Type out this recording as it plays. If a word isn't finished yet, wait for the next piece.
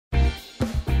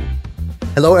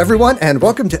Hello, everyone, and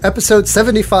welcome to episode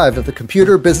 75 of the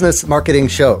Computer Business Marketing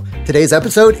Show. Today's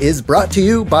episode is brought to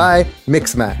you by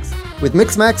Mixmax. With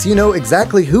Mixmax, you know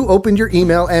exactly who opened your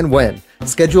email and when.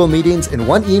 Schedule meetings in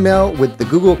one email with the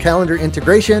Google Calendar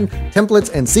integration. Templates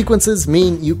and sequences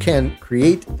mean you can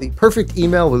create the perfect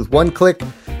email with one click.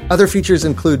 Other features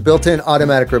include built-in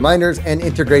automatic reminders and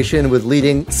integration with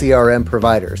leading CRM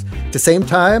providers. To save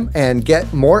time and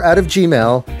get more out of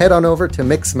Gmail, head on over to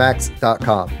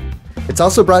mixmax.com. It's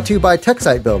also brought to you by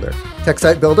TechSite Builder.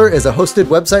 TechSite Builder is a hosted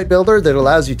website builder that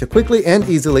allows you to quickly and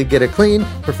easily get a clean,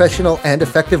 professional, and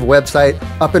effective website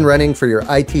up and running for your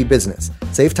IT business.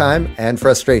 Save time and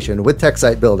frustration with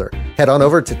TechSite Builder. Head on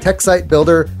over to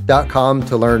techsitebuilder.com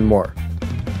to learn more.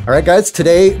 All right, guys,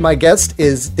 today my guest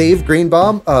is Dave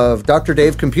Greenbaum of Dr.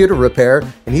 Dave Computer Repair,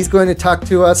 and he's going to talk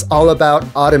to us all about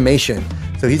automation.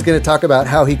 So he's going to talk about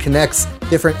how he connects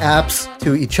different apps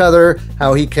to each other,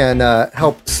 how he can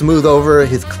help smooth over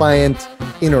his client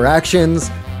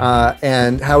interactions,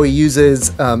 and how he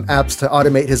uses apps to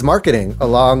automate his marketing,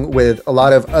 along with a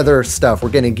lot of other stuff. We're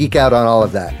going to geek out on all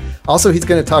of that. Also, he's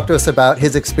going to talk to us about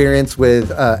his experience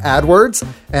with AdWords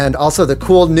and also the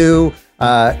cool new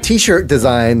t-shirt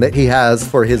design that he has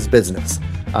for his business.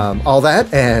 All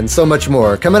that and so much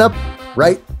more coming up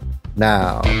right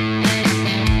now.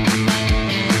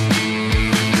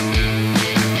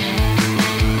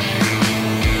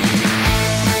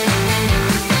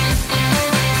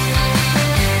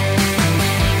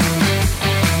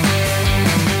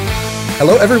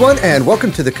 Hello, everyone, and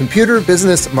welcome to the Computer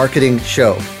Business Marketing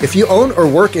Show. If you own or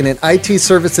work in an IT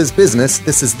services business,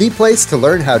 this is the place to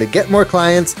learn how to get more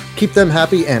clients, keep them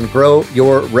happy, and grow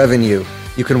your revenue.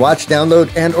 You can watch,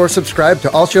 download, and or subscribe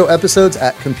to all show episodes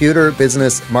at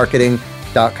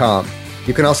computerbusinessmarketing.com.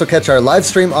 You can also catch our live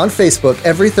stream on Facebook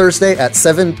every Thursday at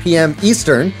 7 p.m.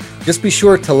 Eastern. Just be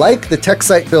sure to like the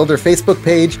TechSite Builder Facebook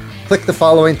page, click the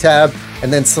following tab,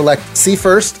 and then select See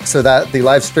First so that the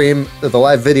live stream, the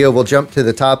live video will jump to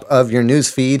the top of your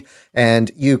news feed, and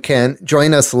you can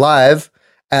join us live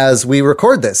as we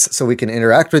record this so we can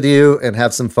interact with you and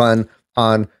have some fun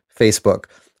on Facebook.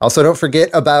 Also, don't forget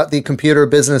about the Computer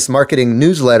Business Marketing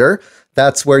newsletter.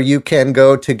 That's where you can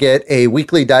go to get a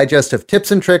weekly digest of tips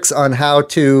and tricks on how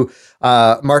to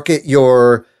market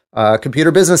your computer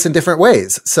business in different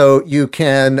ways. So you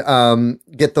can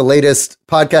get the latest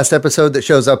podcast episode that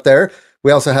shows up there.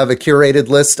 We also have a curated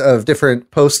list of different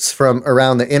posts from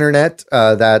around the internet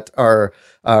that are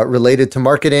related to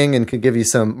marketing and can give you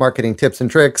some marketing tips and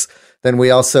tricks. Then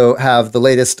we also have the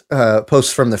latest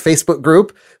posts from the Facebook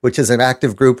group, which is an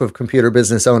active group of computer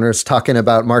business owners talking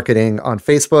about marketing on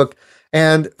Facebook.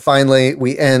 And finally,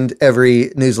 we end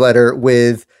every newsletter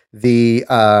with the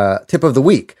tip of the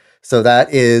week. So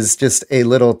that is just a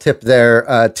little tip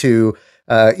there to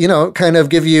kind of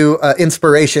give you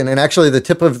inspiration. And actually, the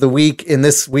tip of the week in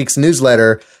this week's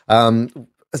newsletter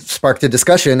sparked a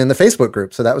discussion in the Facebook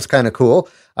group. So that was kind of cool.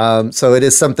 So it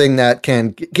is something that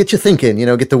can get you thinking,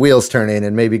 get the wheels turning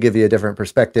and maybe give you a different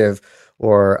perspective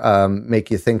or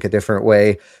make you think a different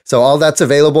way. So all that's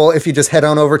available if you just head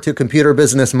on over to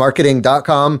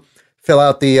computerbusinessmarketing.com, fill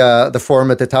out the form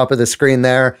at the top of the screen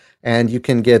there, and you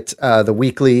can get the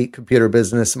weekly Computer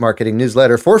Business Marketing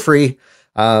newsletter for free.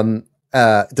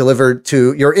 Delivered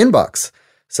to your inbox.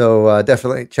 So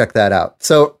definitely check that out.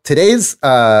 So today's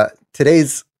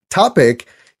topic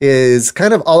is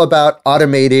kind of all about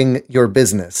automating your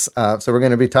business. So we're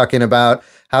going to be talking about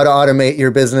how to automate your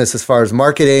business as far as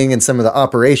marketing and some of the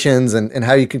operations and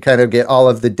how you can kind of get all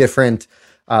of the different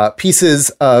pieces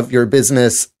of your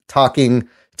business talking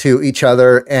to each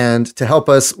other. And to help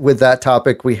us with that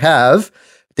topic, we have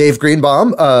Dave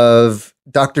Greenbaum of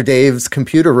Dr. Dave's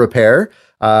Computer Repair,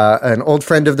 an old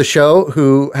friend of the show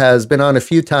who has been on a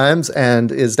few times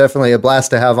and is definitely a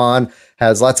blast to have on,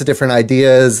 has lots of different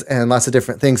ideas and lots of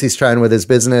different things he's trying with his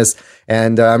business.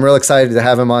 And I'm real excited to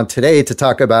have him on today to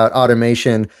talk about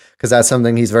automation because that's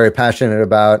something he's very passionate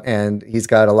about. And he's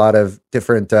got a lot of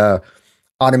different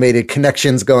automated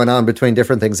connections going on between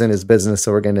different things in his business.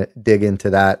 So we're going to dig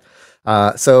into that.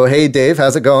 So, hey, Dave,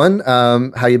 how's it going?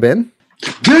 How you been?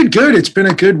 Good. It's been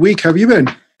a good week. How have you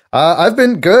been? I've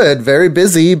been good, very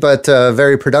busy, but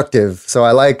very productive. So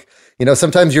I like,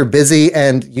 sometimes you're busy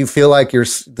and you feel like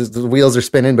the wheels are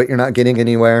spinning, but you're not getting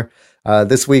anywhere.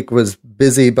 This week was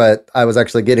busy, but I was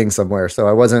actually getting somewhere. So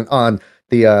I wasn't on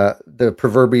the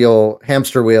proverbial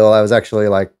hamster wheel. I was actually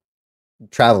like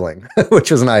traveling, which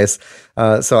was nice.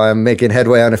 So I'm making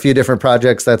headway on a few different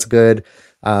projects. That's good.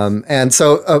 And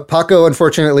so Paco,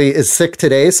 unfortunately, is sick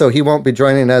today, so he won't be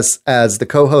joining us as the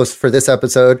co-host for this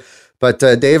episode. But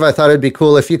Dave, I thought it'd be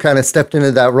cool if you kind of stepped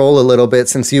into that role a little bit,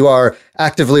 since you are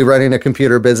actively running a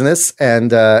computer business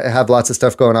and have lots of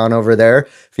stuff going on over there.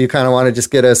 If you kind of want to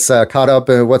just get us caught up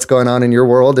in what's going on in your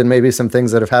world and maybe some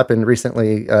things that have happened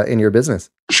recently in your business.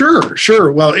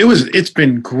 Sure. Well, it's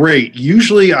been great.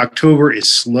 Usually October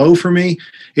is slow for me.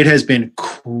 It has been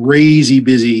crazy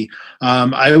busy.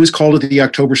 I always called it the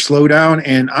October slowdown,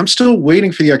 and I'm still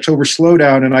waiting for the October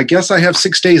slowdown. And I guess I have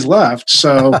 6 days left,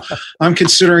 so I'm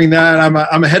considering that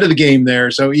I'm ahead of the game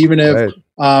there. So even if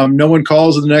no one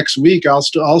calls in the next week, I'll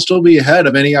still be ahead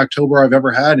of any October I've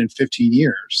ever had in 15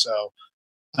 years. So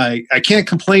I can't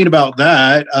complain about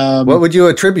that. What would you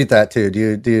attribute that to?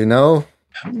 Do you know?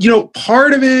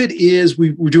 Part of it is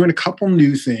we're doing a couple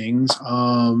new things.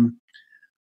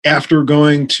 After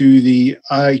going to the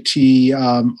IT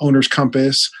Owners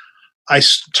Compass,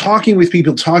 talking with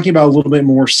people, talking about a little bit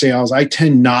more sales. I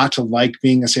tend not to like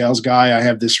being a sales guy. I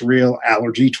have this real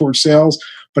allergy towards sales,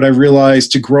 but I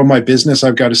realized to grow my business,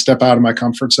 I've got to step out of my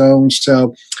comfort zone.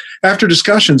 So after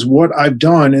discussions, what I've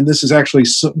done, and this is actually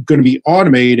going to be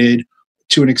automated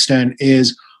to an extent,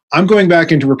 is I'm going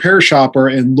back into Repair Shopper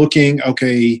and looking,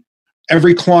 okay,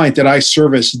 every client that I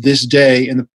serviced this day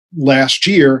in the last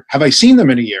year, have I seen them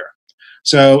in a year?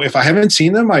 So if I haven't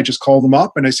seen them, I just call them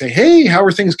up and I say, hey, how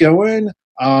are things going?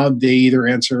 They either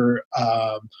answer,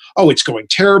 oh, it's going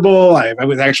terrible. I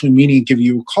was actually meaning to give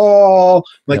you a call.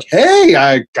 Like, hey,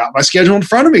 I got my schedule in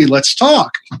front of me. Let's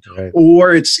talk. Right.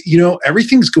 Or it's,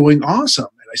 everything's going awesome.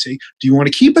 And I say, do you want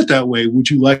to keep it that way? Would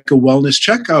you like a wellness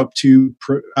checkup to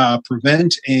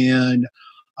prevent and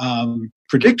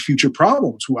predict future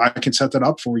problems? Well, I can set that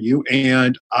up for you.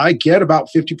 And I get about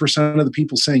 50% of the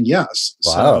people saying yes.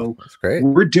 Wow, so that's great.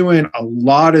 We're doing a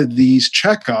lot of these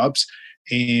checkups,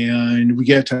 and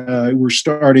we're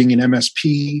starting an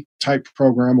MSP type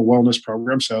program, a wellness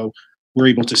program. So we're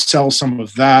able to sell some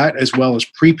of that as well as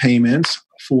prepayments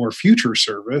for future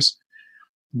service.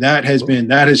 That has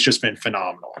just been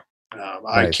phenomenal. Nice.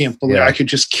 I can't believe I could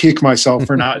just kick myself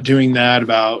for not doing that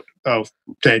about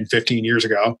 10, 15 years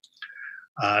ago.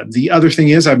 The other thing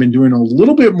is I've been doing a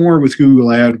little bit more with Google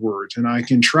AdWords, and I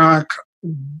can track.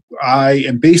 I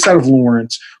am based out of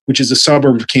Lawrence, which is a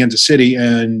suburb of Kansas City,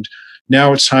 and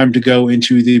now it's time to go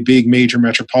into the big major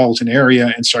metropolitan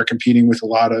area and start competing with a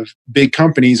lot of big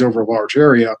companies over a large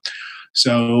area.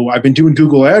 So I've been doing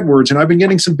Google AdWords, and I've been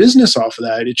getting some business off of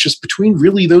that. It's just between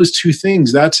really those two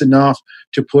things, that's enough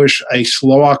to push a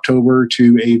slow October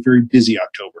to a very busy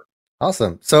October.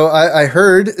 Awesome. So I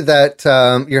heard that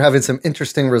you're having some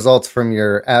interesting results from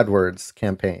your AdWords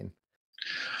campaign.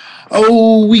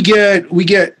 Oh, we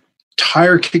get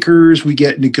tire kickers, we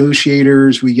get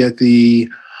negotiators, we get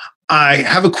I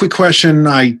have a quick question,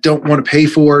 I don't want to pay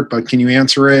for it, but can you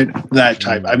answer it? That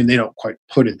type. I mean, they don't quite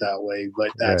put it that way, but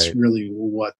that's really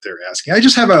what they're asking. I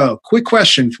just have a quick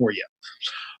question for you.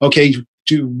 Okay,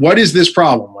 what is this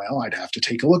problem? Well, I'd have to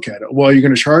take a look at it. Well, you're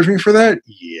going to charge me for that?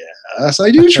 Yes,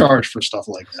 I do charge for stuff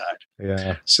like that.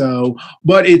 Yeah. So,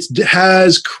 but it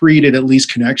has created at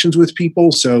least connections with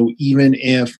people. So even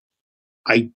if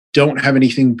I don't have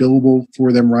anything billable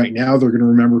for them right now, they're going to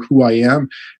remember who I am.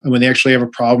 And when they actually have a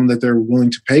problem that they're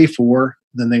willing to pay for,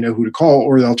 then they know who to call,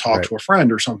 or they'll talk to a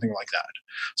friend or something like that.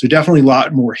 So definitely a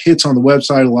lot more hits on the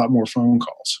website, a lot more phone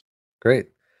calls. Great.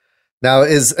 Now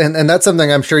and that's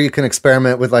something I'm sure you can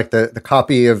experiment with, like the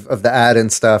copy of the ad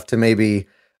and stuff to maybe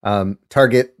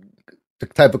target the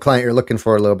type of client you're looking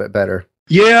for a little bit better.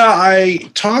 Yeah,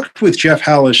 I talked with Jeff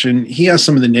Hallish, and he has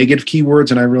some of the negative keywords,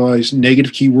 and I realized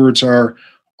negative keywords are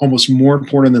almost more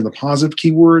important than the positive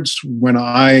keywords. When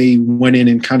I went in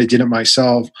and kind of did it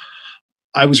myself,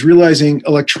 I was realizing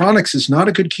electronics is not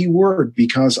a good keyword,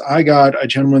 because I got a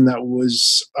gentleman that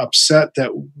was upset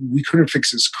that we couldn't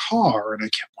fix his car. And I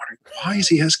kept wondering, why is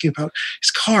he asking about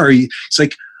his car? He's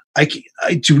like,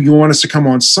 do you want us to come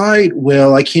on site?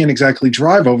 Well, I can't exactly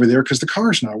drive over there because the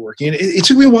car's not working. It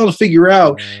took me a while to figure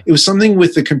out. It was something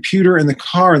with the computer and the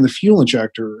car and the fuel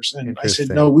injectors. And I said,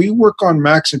 no, we work on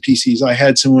Macs and PCs. I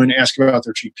had someone ask about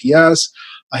their GPS.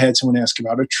 I had someone ask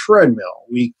about a treadmill.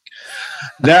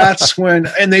 That's when,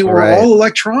 and they were all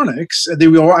electronics. They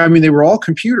were all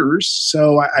computers.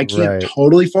 So I can't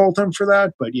totally fault them for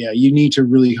that. But yeah, you need to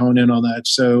really hone in on that.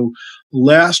 So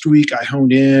last week I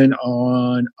honed in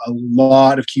on a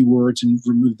lot of keywords and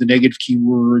removed the negative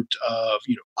keyword of,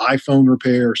 iPhone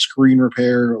repair, screen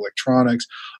repair, electronics,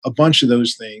 a bunch of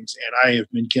those things. And I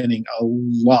have been getting a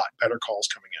lot better calls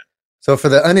coming in. So for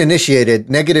the uninitiated,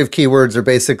 negative keywords are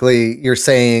basically, you're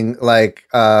saying like,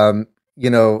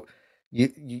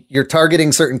 you're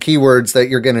targeting certain keywords that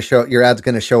your ad's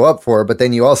going to show up for, but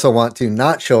then you also want to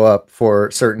not show up for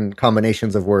certain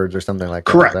combinations of words or something like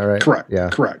that. Correct. Is that right? Correct. Yeah.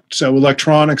 Correct. So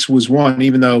electronics was one,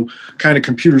 even though kind of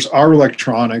computers are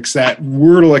electronics, that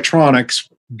word electronics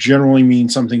generally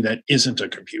means something that isn't a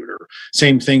computer.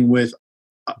 Same thing with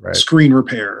screen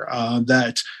repair,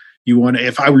 that you want to,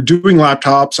 if I were doing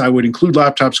laptops, I would include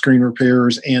laptop screen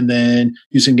repairs and then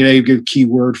using a negative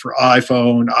keyword for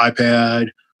iPhone, iPad,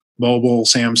 mobile,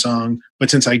 Samsung.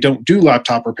 But since I don't do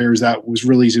laptop repairs, that was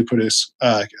really easy to put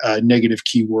a negative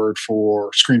keyword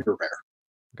for screen repair.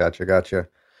 Gotcha.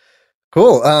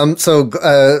 Cool. So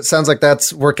sounds like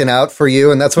that's working out for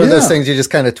you, and that's one of those things you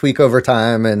just kind of tweak over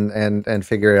time and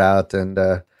figure it out, and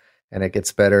it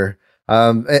gets better.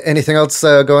 Anything else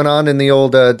going on in the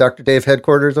old Dr. Dave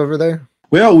headquarters over there?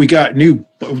 Well, we got new,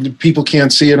 people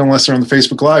can't see it unless they're on the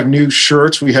Facebook Live, new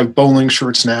shirts. We have bowling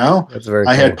shirts now. That's very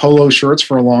cool. I had polo shirts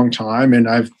for a long time, and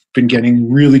I've been getting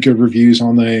really good reviews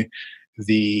on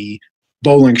the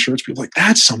bowling shirts. People are like,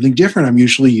 that's something different. I'm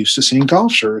usually used to seeing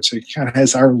golf shirts. It kind of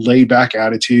has our laid back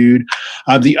attitude.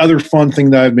 The other fun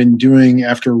thing that I've been doing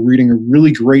after reading a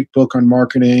really great book on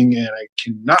marketing, and I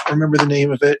cannot remember the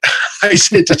name of it. I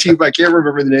sent it to you, but I can't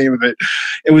remember the name of it.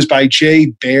 It was by Jay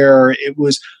Baer. It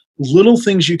was little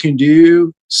things you can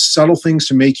do, subtle things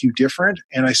to make you different.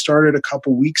 And I started a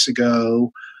couple weeks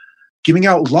ago giving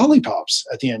out lollipops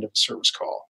at the end of a service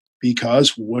call.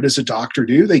 Because what does a doctor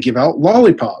do? They give out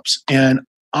lollipops. And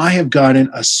I have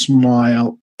gotten a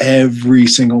smile every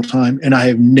single time. And I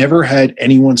have never had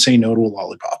anyone say no to a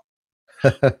lollipop.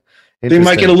 They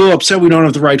might get a little upset we don't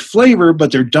have the right flavor,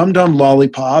 but they're Dum Dum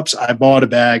lollipops. I bought a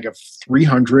bag of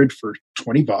 300 for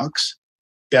 $20.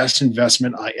 Best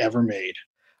investment I ever made.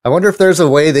 I wonder if there's a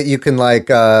way that you can like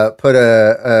put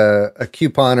a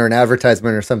coupon or an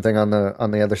advertisement or something on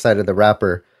the other side of the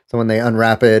wrapper. So when they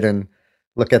unwrap it and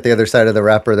look at the other side of the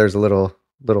wrapper, there's a little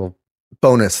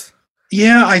bonus.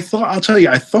 Yeah, I thought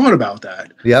about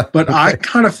that. Yeah. But okay. I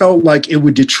kind of felt like it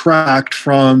would detract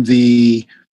from the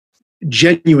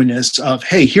genuineness of,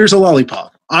 hey, here's a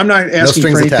lollipop. I'm not asking for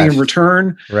anything attached in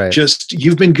return. Right. Just,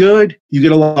 you've been good, you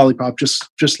get a lollipop,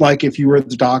 just like if you were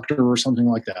the doctor or something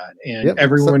like that. And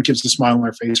everyone gives a smile on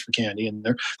their face for candy. And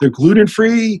they're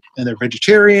gluten-free and they're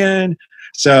vegetarian.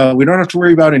 So we don't have to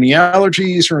worry about any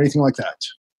allergies or anything like that.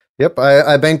 Yep,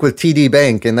 I bank with TD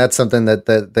Bank, and that's something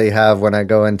that they have when I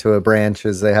go into a branch.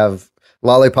 Is they have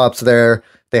lollipops there.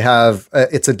 They have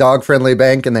it's a dog-friendly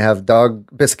bank, and they have dog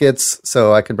biscuits,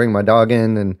 so I can bring my dog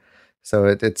in, and so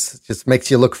it's just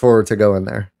makes you look forward to going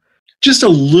there. Just a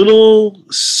little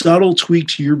subtle tweak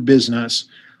to your business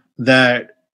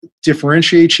that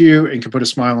differentiates you and can put a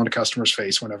smile on a customer's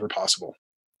face whenever possible.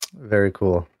 Very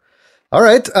cool. All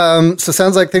right. So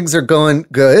sounds like things are going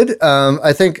good.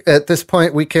 I think at this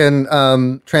point we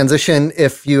can transition,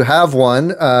 if you have one,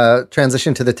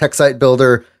 transition to the Tech Site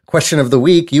Builder question of the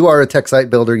week. You are a Tech Site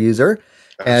Builder user.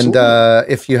 Absolutely.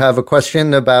 And if you have a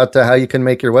question about how you can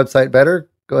make your website better,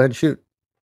 go ahead and shoot.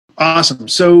 Awesome.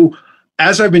 So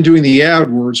as I've been doing the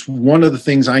AdWords, one of the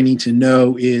things I need to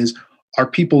know is, are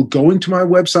people going to my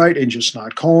website and just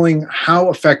not calling? How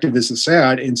effective is this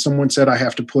ad? And someone said I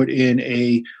have to put in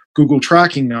a Google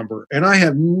tracking number, and I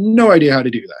have no idea how to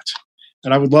do that.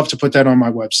 And I would love to put that on my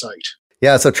website.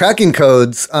 Yeah, so tracking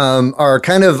codes are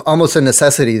kind of almost a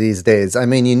necessity these days. I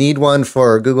mean, you need one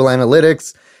for Google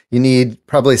Analytics. You need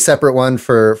probably a separate one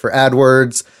for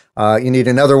AdWords. You need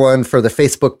another one for the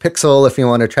Facebook Pixel if you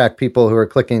want to track people who are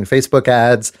clicking Facebook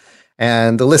ads.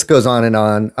 And the list goes on and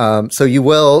on. So you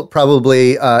will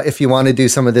probably, if you want to do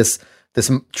some of this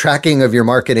tracking of your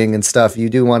marketing and stuff, you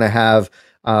do want to have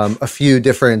a few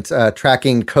different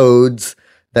tracking codes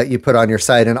that you put on your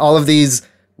site. And all of these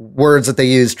words that they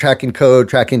use, tracking code,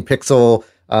 tracking pixel,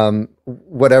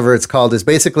 whatever it's called, is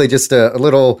basically just a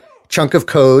little chunk of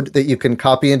code that you can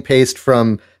copy and paste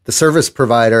from the service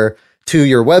provider to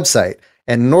your website.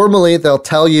 And normally they'll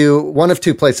tell you one of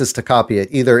two places to copy it,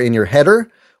 either in your header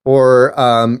or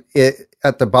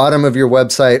at the bottom of your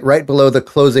website, right below the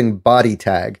closing body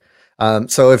tag.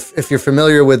 So if you're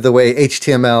familiar with the way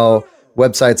HTML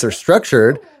websites are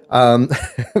structured,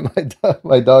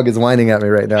 my dog is whining at me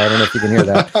right now. I don't know if you can hear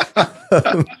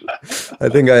that. I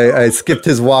think I skipped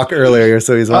his walk earlier,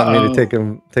 so he's wanting me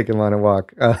to take him on a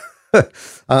walk.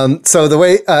 So the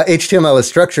way HTML is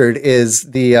structured is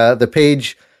the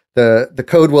page, the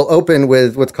code will open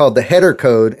with what's called the header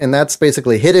code, and that's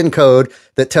basically hidden code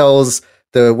that tells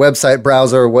the website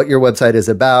browser what your website is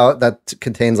about. That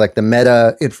contains like the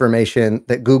meta information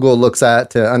that Google looks at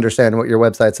to understand what your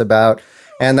website's about.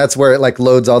 And that's where it like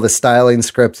loads all the styling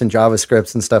scripts and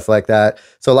JavaScripts and stuff like that.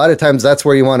 So a lot of times that's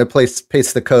where you want to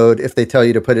paste the code if they tell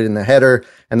you to put it in the header.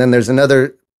 And then there's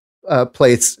another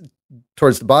place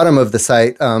towards the bottom of the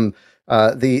site.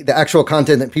 The actual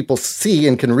content that people see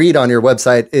and can read on your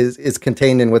website is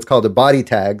contained in what's called the body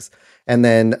tags. And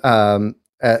then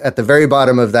at the very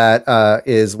bottom of that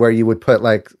is where you would put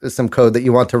like some code that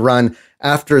you want to run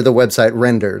after the website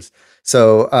renders.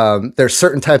 So there's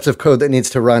certain types of code that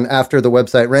needs to run after the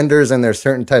website renders, and there's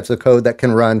certain types of code that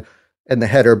can run in the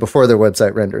header before the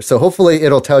website renders. So hopefully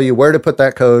it'll tell you where to put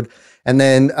that code. And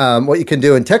then what you can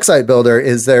do in TechSite Builder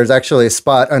is there's actually a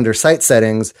spot under site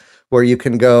settings where you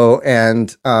can go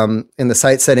and in the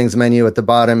site settings menu at the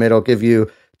bottom, it'll give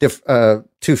you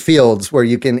two fields where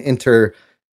you can enter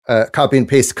copy and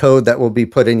paste code that will be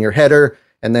put in your header,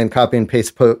 and then copy and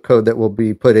paste code that will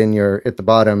be put in at the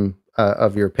bottom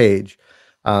of your page.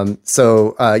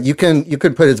 So you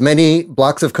could put as many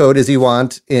blocks of code as you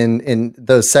want in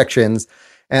those sections.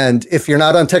 And if you're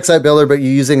not on TechSite Builder, but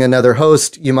you're using another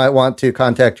host, you might want to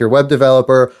contact your web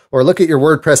developer or look at your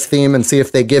WordPress theme and see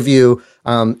if they give you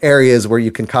areas where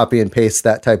you can copy and paste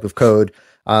that type of code.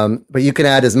 But you can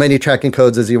add as many tracking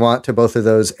codes as you want to both of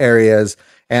those areas.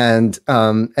 And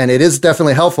it is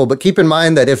definitely helpful, but keep in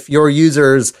mind that if your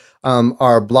users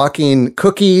are blocking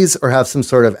cookies or have some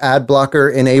sort of ad blocker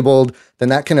enabled, then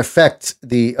that can affect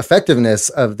the effectiveness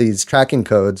of these tracking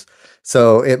codes.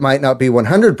 So it might not be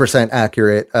 100%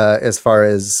 accurate as far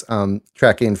as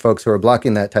tracking folks who are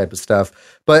blocking that type of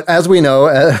stuff. But as we know,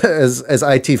 as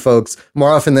IT folks,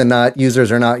 more often than not,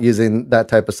 users are not using that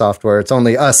type of software. It's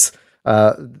only us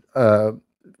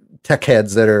tech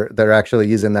heads that are actually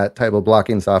using that type of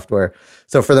blocking software.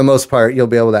 So for the most part, you'll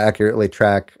be able to accurately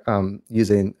track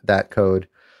using that code.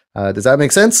 Does that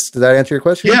make sense? Does that answer your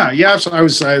question? Yeah. So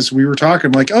as we were talking,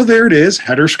 I'm like, oh, there it is.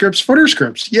 Header scripts, footer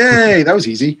scripts. Yay. That was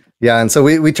easy. Yeah. And so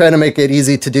we try to make it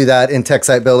easy to do that in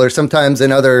TechSite Builder. Sometimes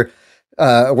in other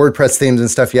WordPress themes and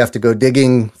stuff, you have to go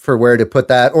digging for where to put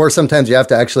that. Or sometimes you have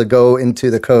to actually go into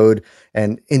the code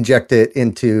and inject it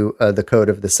into the code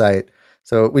of the site.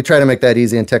 So we try to make that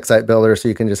easy in TechSite Builder so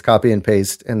you can just copy and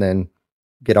paste and then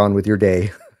get on with your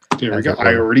day. There we go.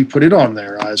 I already put it on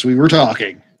there as we were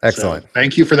talking. Excellent. So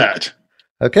thank you for that.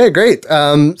 Okay, great.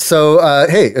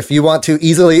 Hey, if you want to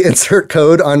easily insert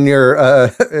code on your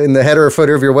in the header or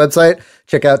footer of your website,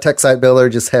 check out TechSite Builder.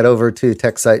 Just head over to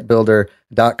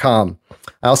techsitebuilder.com.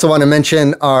 I also want to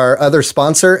mention our other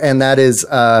sponsor, and that is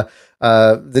the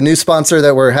new sponsor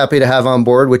that we're happy to have on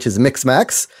board, which is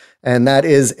Mixmax. And that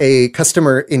is a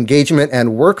customer engagement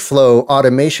and workflow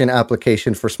automation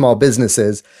application for small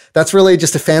businesses. That's really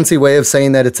just a fancy way of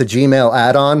saying that it's a Gmail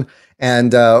add-on.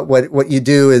 And what you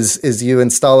do is you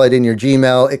install it in your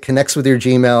Gmail, it connects with your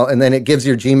Gmail, and then it gives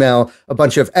your Gmail a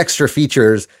bunch of extra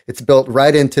features. It's built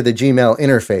right into the Gmail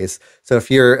interface. So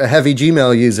if you're a heavy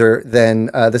Gmail user,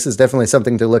 then this is definitely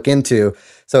something to look into.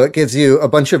 So it gives you a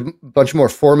bunch more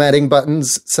formatting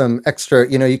buttons, some extra,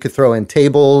 you could throw in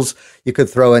tables, you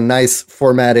could throw in nice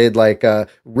formatted, like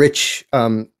rich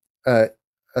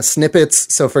snippets.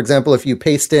 So for example, if you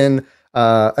paste in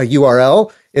a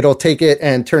URL, it'll take it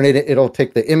and it'll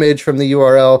take the image from the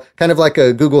URL, kind of like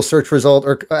a Google search result,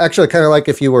 or actually kind of like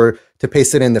if you were to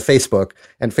paste it into Facebook,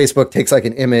 and Facebook takes like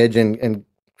an image and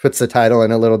puts the title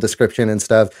and a little description and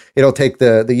stuff. It'll take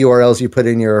the URLs you put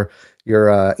in your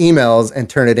emails and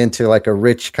turn it into like a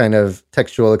rich kind of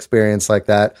textual experience like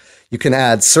that. You can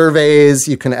add surveys,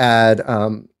 you can add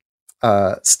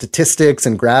statistics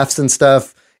and graphs and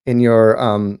stuff in your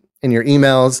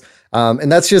emails.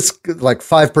 And that's just like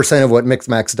 5% of what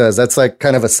Mixmax does. That's like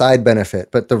kind of a side benefit.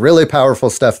 But the really powerful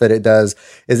stuff that it does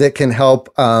is it can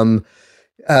help. One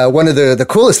of the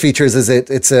coolest features is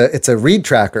it's a read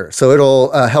tracker. So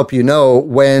it'll help you know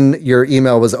when your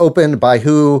email was opened, by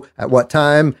who, at what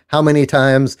time, how many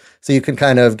times. So you can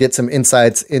kind of get some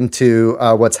insights into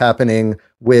what's happening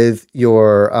with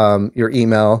your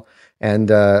email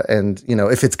and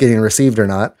if it's getting received or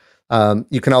not.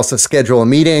 You can also schedule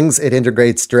meetings. It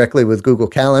integrates directly with Google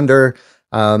Calendar.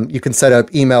 You can set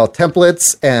up email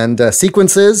templates and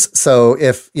sequences. So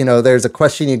if, there's a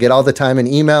question you get all the time in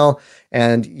email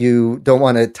and you don't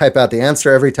want to type out the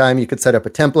answer every time, you could set up a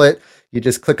template. You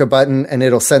just click a button and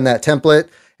it'll send that template,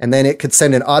 and then it could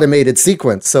send an automated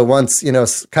sequence. So once,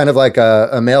 kind of like a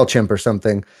MailChimp or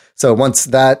something. So once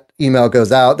that email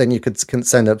goes out, then you can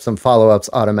send up some follow-ups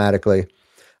automatically.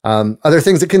 Other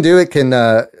things it can do, it can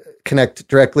connect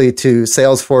directly to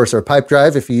Salesforce or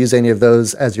Pipedrive if you use any of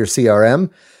those as your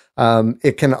CRM.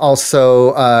 It can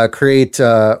also create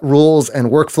rules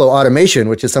and workflow automation,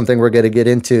 which is something we're going to get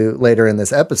into later in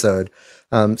this episode.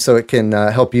 So it can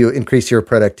help you increase your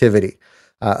productivity.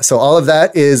 So all of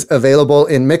that is available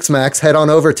in Mixmax. Head on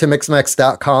over to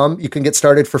mixmax.com. You can get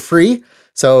started for free.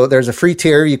 So there's a free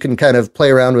tier. You can kind of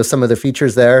play around with some of the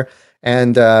features there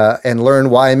and learn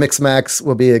why Mixmax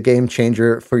will be a game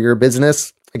changer for your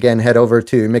business. Again, head over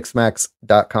to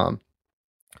mixmax.com.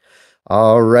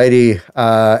 Alrighty.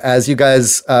 As you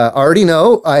guys already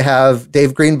know, I have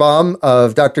Dave Greenbaum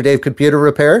of Dr. Dave Computer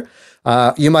Repair.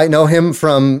 You might know him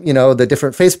from, the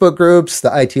different Facebook groups,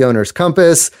 the IT Owners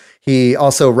Compass. He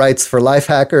also writes for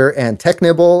Lifehacker and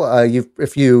TechNibble.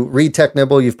 If you read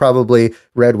TechNibble, you've probably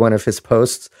read one of his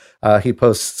posts. He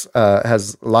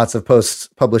has lots of posts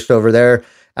published over there.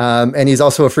 And he's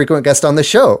also a frequent guest on the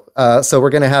show. So we're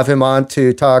going to have him on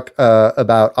to talk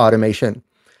about automation.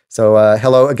 So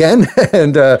hello again,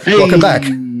 and welcome back.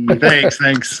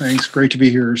 Thanks. Great to be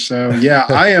here. So yeah,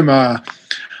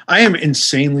 I am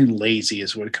insanely lazy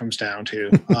is what it comes down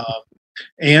to,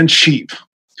 and cheap,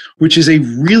 which is a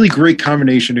really great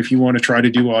combination if you want to try to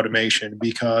do automation,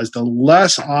 because the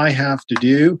less I have to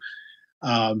do,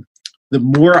 the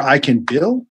more I can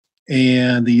bill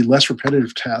and the less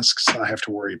repetitive tasks I have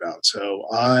to worry about. So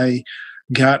I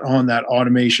got on that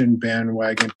automation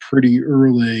bandwagon pretty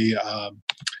early,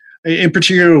 in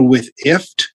particular with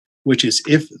IFT, which is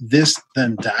if this,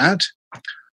 then that,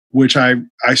 which I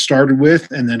started with,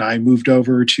 and then I moved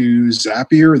over to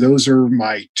Zapier. Those are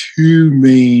my two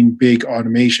main big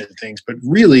automation things. But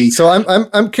really, so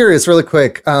I'm curious, really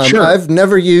quick. Sure. I've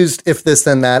never used if this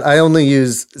then that. I only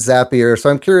use Zapier, so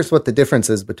I'm curious what the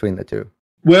difference is between the two.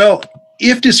 Well,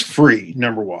 IFT is free,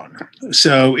 number one,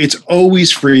 so it's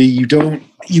always free. You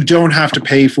don't have to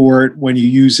pay for it when you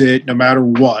use it, no matter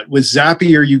what. With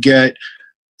Zapier, you get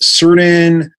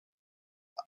certain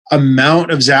amount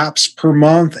of zaps per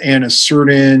month and a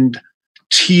certain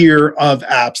tier of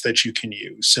apps that you can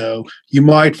use. So you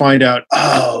might find out,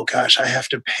 oh gosh, I have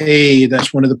to pay.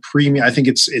 That's one of the premium. I think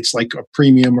it's like a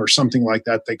premium or something like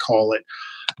that, they call it,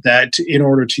 that in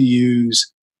order to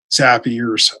use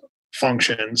Zapier's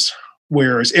functions,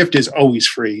 whereas IFT is always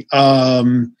free.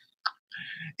 IFT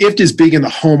is big in the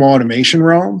home automation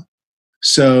realm.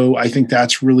 So I think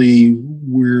that's really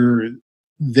where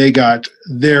they got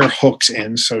their hooks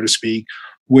in, so to speak,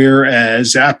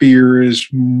 whereas Zapier is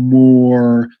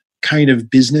more kind of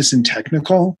business and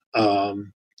technical.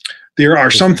 There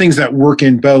are some things that work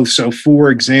in both. So,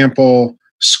 for example,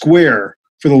 Square,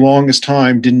 for the longest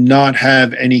time, did not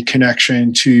have any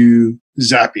connection to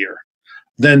Zapier.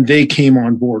 Then they came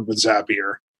on board with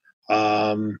Zapier.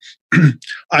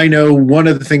 I know one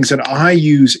of the things that I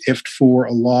use IFT for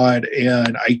a lot,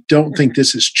 and I don't think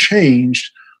this has changed,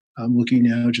 I'm looking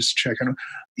now just to check on it,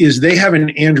 is they have an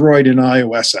Android and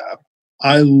iOS app.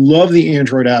 I love the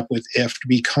Android app with IFT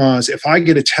because if I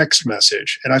get a text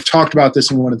message, and I've talked about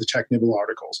this in one of the TechNibble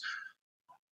articles,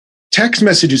 text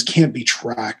messages can't be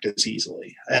tracked as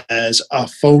easily as a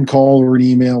phone call or an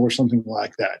email or something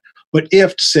like that. But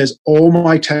IFT says all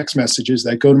my text messages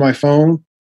that go to my phone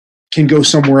can go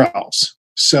somewhere else.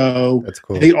 So that's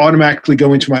cool. They automatically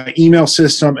go into my email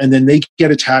system, and then they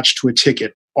get attached to a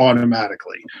ticket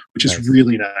automatically, which is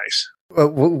really nice.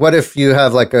 What if you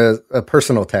have like a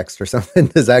personal text or something?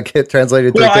 Does that get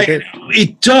translated to a ticket?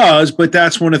 It does, but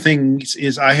that's one of the things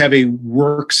is I have a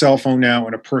work cell phone now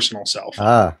and a personal cell phone.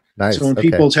 Ah, nice. So when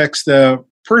people text the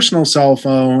personal cell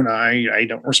phone, I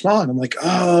don't respond. I'm like,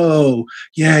 oh,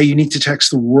 yeah, you need to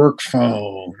text the work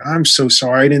phone. I'm so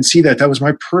sorry. I didn't see that. That was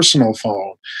my personal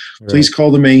phone. Right. Please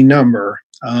call the main number.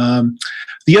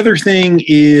 The other thing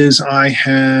is I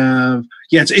have,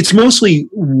 it's mostly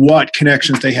what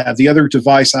connections they have. The other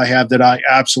device I have that I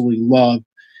absolutely love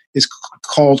is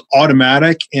called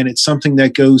Automatic, and it's something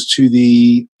that goes to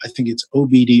I think it's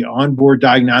OBD, onboard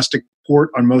diagnostic port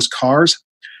on most cars.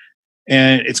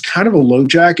 And it's kind of a low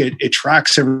jack. It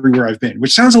tracks everywhere I've been,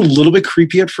 which sounds a little bit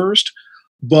creepy at first.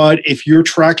 But if you're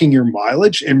tracking your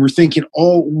mileage and we're thinking,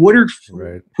 what are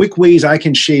quick ways I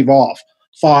can shave off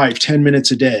 5-10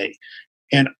 minutes a day?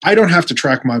 And I don't have to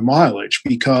track my mileage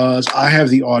because I have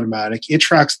the Automatic. It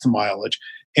tracks the mileage.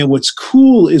 And what's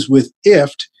cool is with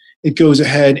IFT, it goes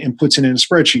ahead and puts it in a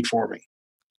spreadsheet for me.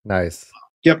 Nice.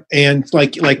 Yep. And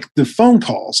like the phone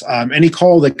calls, any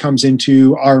call that comes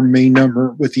into our main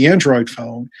number with the Android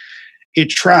phone, it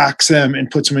tracks them and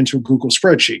puts them into a Google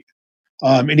spreadsheet,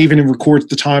 and even records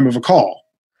the time of a call.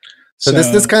 So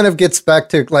this kind of gets back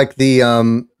to like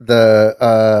the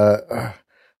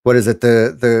what is it?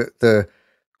 The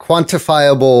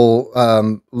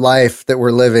quantifiable life that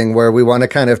we're living, where we want to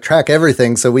kind of track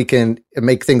everything so we can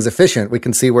make things efficient. We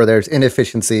can see where there's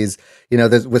inefficiencies.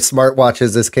 With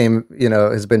smartwatches, this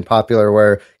has been popular,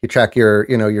 where you track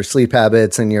your sleep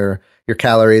habits and your your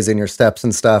calories and your steps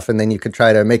and stuff, and then you could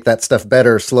try to make that stuff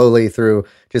better slowly through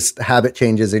just habit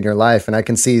changes in your life. And I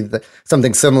can see that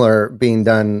something similar being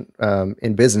done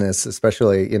in business,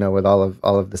 especially, with all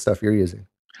of the stuff you're using.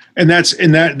 And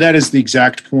that is the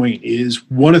exact point. Is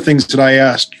one of the things that I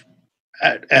asked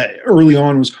early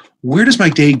on was, where does my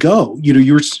day go?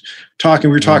 We were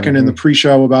talking in the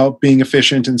pre-show about being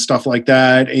efficient and stuff like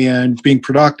that and being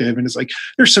productive. And it's like,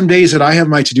 there's some days that I have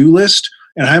my to-do list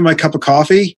and I have my cup of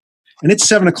coffee and it's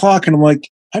 7:00 and I'm like,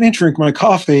 I didn't drink my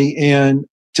coffee. And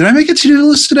did I make a to-do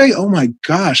list today? Oh my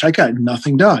gosh, I got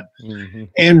nothing done. Mm-hmm.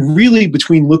 And really,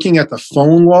 between looking at the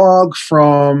phone log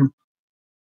from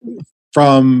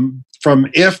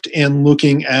IFT and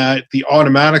looking at the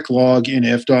automatic log in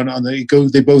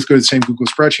IFT they both go to the same Google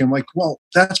spreadsheet. I'm like, well,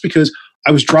 that's because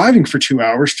I was driving for 2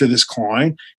 hours to this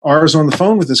client, or I was on the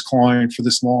phone with this client for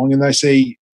this long, and I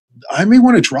say, I may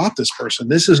want to drop this person.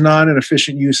 This is not an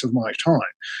efficient use of my time.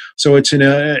 So it's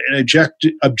an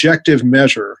objective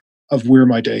measure of where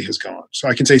my day has gone. So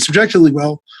I can say subjectively,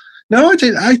 well, no,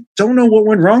 I don't know what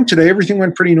went wrong today. Everything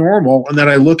went pretty normal. And then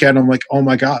I look at it, I'm like, oh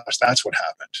my gosh, that's what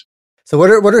happened. So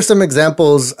what are some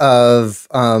examples of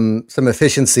some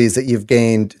efficiencies that you've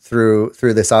gained through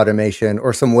this automation,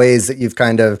 or some ways that you've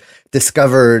kind of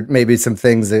discovered maybe some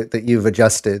things that you've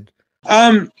adjusted?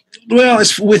 Well,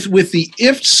 it's with the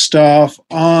IFT stuff,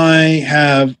 I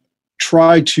have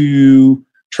tried to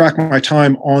track my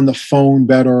time on the phone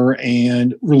better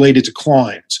and related to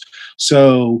clients.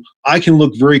 So I can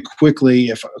look very quickly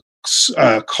if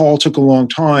a call took a long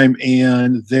time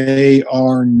and they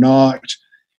are not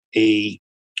a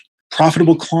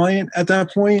profitable client at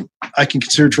that point, I can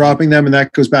consider dropping them. And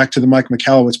that goes back to the Mike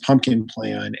Michalowicz pumpkin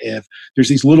plan. If there's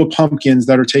these little pumpkins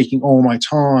that are taking all my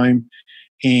time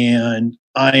and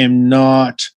I am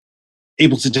not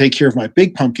able to take care of my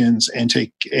big pumpkins and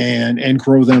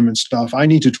grow them and stuff, I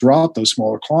need to drop those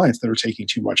smaller clients that are taking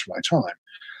too much of my time.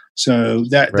 So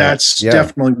that's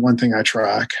definitely one thing I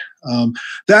track.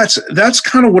 That's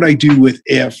kind of what I do with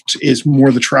IFT, is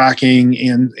more the tracking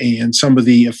and some of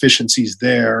the efficiencies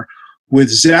there. With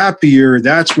Zapier,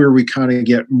 that's where we kind of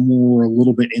get more a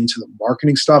little bit into the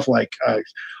marketing stuff. Like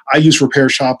I use Repair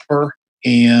Shopper,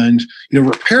 and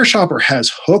Repair Shopper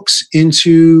has hooks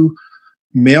into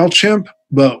MailChimp,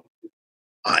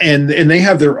 and they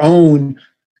have their own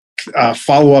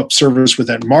follow-up service with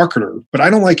that marketer. But I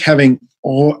don't like having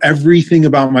everything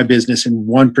about my business in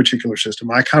one particular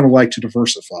system. I kind of like to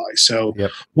diversify. So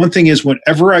One thing is,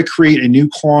 whenever I create a new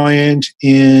client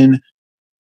in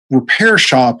Repair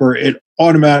Shopper, it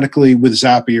automatically with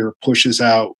Zapier pushes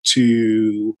out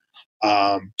to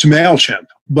MailChimp.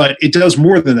 But it does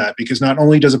more than that, because not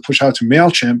only does it push out to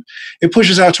MailChimp, it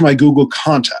pushes out to my Google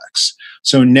contacts.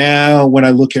 So now when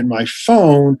I look at my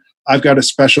phone, I've got a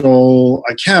special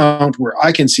account where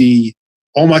I can see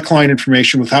all my client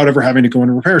information without ever having to go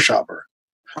into Repair Shopper.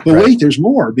 But wait, there's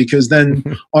more, because then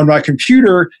on my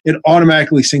computer, it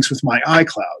automatically syncs with my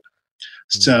iCloud.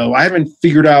 So I haven't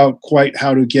figured out quite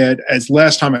how to get, as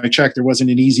last time I checked, there wasn't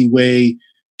an easy way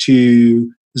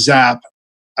to zap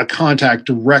a contact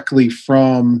directly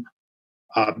from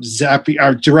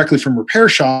directly from Repair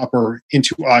Shopper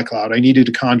into iCloud. I needed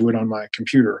a conduit on my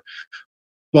computer.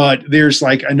 But there's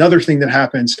like another thing that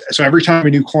happens. So every time a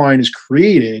new client is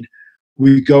created,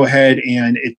 we go ahead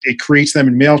and it creates them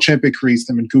in MailChimp, it creates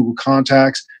them in Google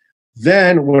Contacts.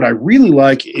 Then what I really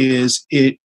like is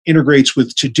it integrates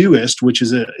with Todoist, which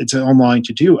is it's an online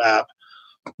to-do app.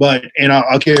 And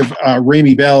I'll give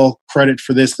Ramey Bell credit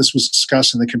for this. This was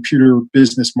discussed in the Computer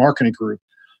Business Marketing Group.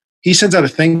 He sends out a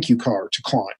thank you card to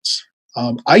clients.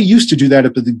 I used to do that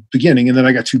at the beginning, and then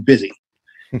I got too busy.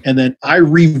 And then I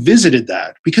revisited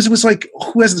that because it was like,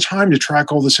 who has the time to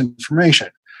track all this information?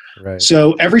 Right.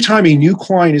 So every time a new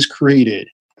client is created,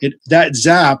 that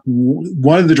Zap,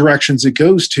 one of the directions it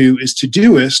goes to is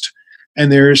Todoist,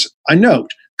 and there's a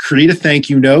note. Create a thank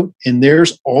you note, and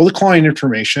there's all the client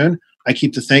information. I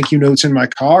keep the thank you notes in my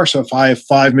car, so if I have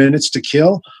 5 minutes to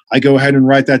kill, I go ahead and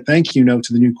write that thank you note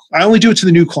to the new. I only do it to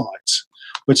the new clients,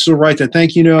 but still write that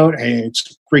thank you note. Hey,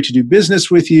 it's great to do business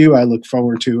with you. I look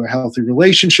forward to a healthy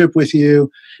relationship with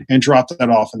you, and drop that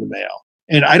off in the mail.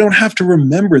 And I don't have to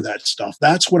remember that stuff.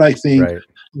 That's what I think a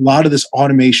lot of this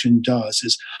automation does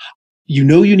is, you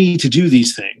need to do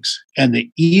these things, and the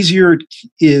easier it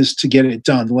is to get it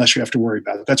done, the less you have to worry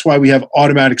about it. That's why we have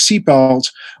automatic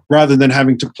seatbelts rather than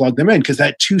having to plug them in, because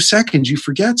that 2 seconds you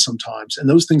forget sometimes, and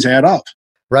those things add up.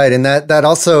 Right. And that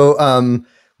also,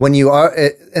 when you are,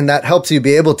 and that helps you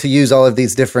be able to use all of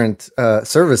these different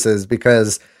services,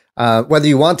 because whether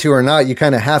you want to or not, you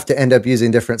kind of have to end up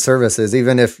using different services.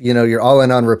 Even if, you're all in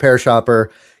on Repair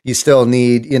Shopper, you still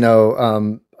need,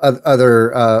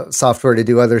 other software to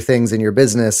do other things in your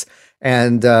business.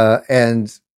 And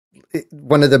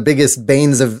one of the biggest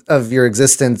banes of your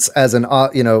existence as an,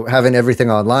 having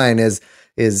everything online is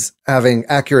having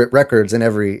accurate records in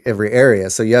every area.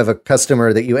 So you have a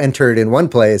customer that you entered in one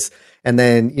place, and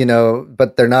then,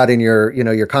 but they're not in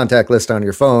your contact list on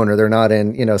your phone, or they're not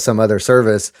in, some other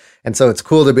service. And so it's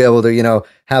cool to be able to,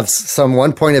 have some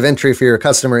one point of entry for your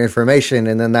customer information,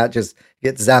 and then that just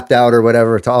gets zapped out or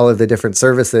whatever to all of the different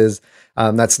services.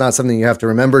 That's not something you have to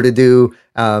remember to do.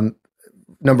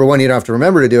 Number one, you don't have to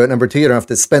remember to do it. Number two, you don't have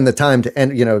to spend the time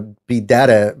to, be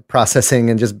data processing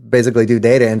and just basically do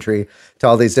data entry to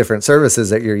all these different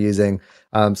services that you're using.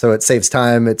 So it saves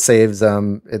time. It saves,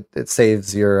 it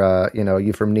saves your,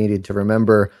 you from needing to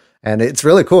remember. And it's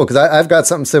really cool because I've got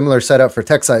something similar set up for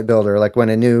TechSite Builder. Like when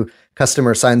a new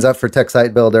customer signs up for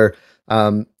TechSite Builder,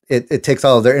 it takes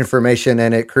all of their information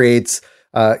and it creates,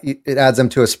 it adds them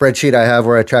to a spreadsheet I have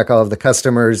where I track all of the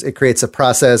customers. It creates a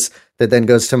process that then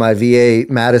goes to my VA,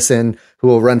 Madison, who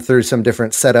will run through some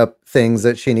different setup things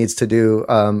that she needs to do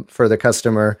for the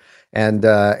customer.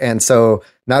 And so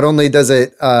not only does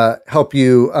it help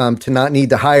you to not need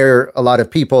to hire a lot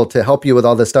of people to help you with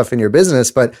all this stuff in your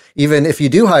business, but even if you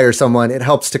do hire someone, it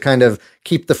helps to kind of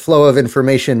keep the flow of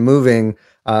information moving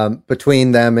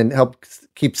between them and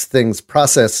keeps things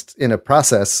processed in a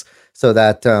process, so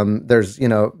that there's,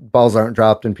 balls aren't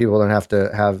dropped and people don't have to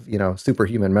have,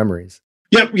 superhuman memories.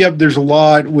 Yep. There's a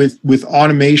lot with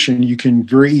automation. You can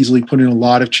very easily put in a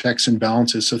lot of checks and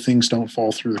balances so things don't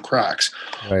fall through the cracks.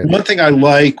 Right. One thing I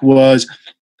love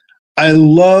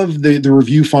the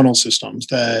review funnel systems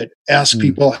that ask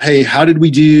people, hey, how did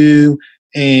we do?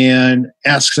 And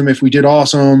ask them if we did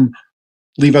awesome,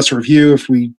 leave us a review. If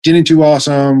we didn't do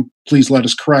awesome, please let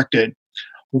us correct it.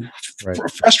 Right.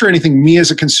 Frustrating thing, me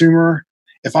as a consumer,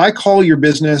 if I call your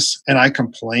business and I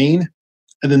complain,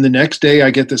 and then the next day I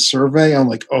get this survey, I'm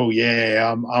like, oh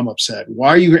yeah, I'm upset. Why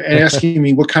are you asking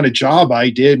me what kind of job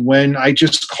I did when I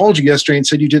just called you yesterday and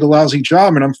said you did a lousy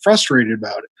job, and I'm frustrated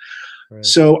about it. Right.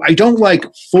 So I don't like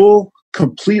full,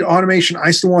 complete automation.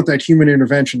 I still want that human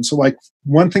intervention. So like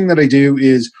one thing that I do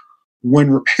is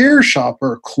when Repair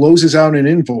Shopper closes out an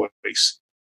invoice,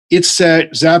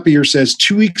 Zapier says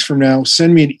 2 weeks from now,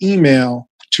 send me an email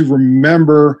to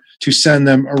remember to send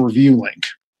them a review link.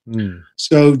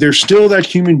 So there's still that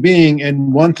human being.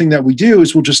 And one thing that we do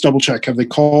is we'll just double check. Have they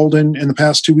called in the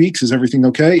past 2 weeks? Is everything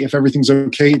okay? If everything's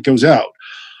okay, it goes out.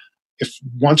 If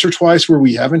once or twice where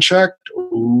we haven't checked,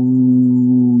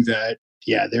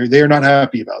 they're not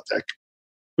happy about that.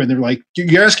 When they're like,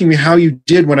 you're asking me how you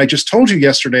did when I just told you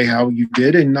yesterday how you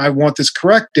did, and I want this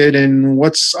corrected, and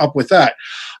what's up with that?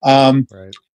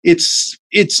 Right. It's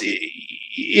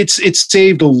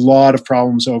saved a lot of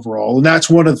problems overall. And that's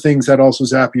one of the things that also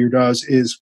Zapier does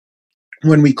is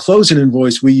when we close an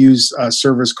invoice, we use a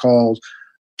service called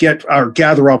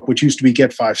Gather Up, which used to be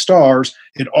Get 5 Stars.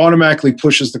 It automatically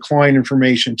pushes the client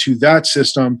information to that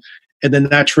system. And then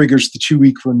that triggers the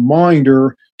 2-week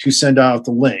reminder to send out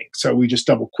the link. So we just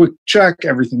double quick check,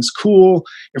 everything's cool.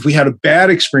 If we had a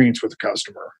bad experience with the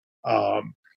customer,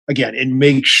 again, and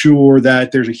make sure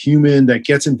that there's a human that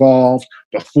gets involved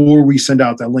before we send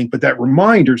out that link. But that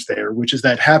reminder's there, which is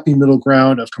that happy middle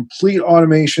ground of complete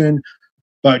automation,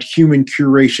 but human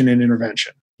curation and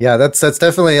intervention. Yeah, that's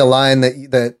definitely a line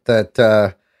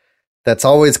that's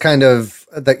always kind of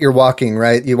that you're walking,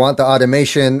 right? You want the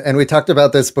automation, and we talked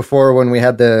about this before when we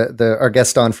had our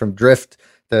guest on from Drift,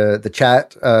 the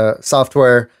chat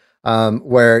software.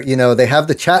 Where they have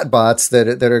the chat bots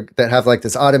that have like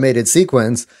this automated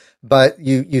sequence, but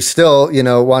you still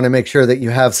want to make sure that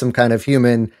you have some kind of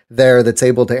human there that's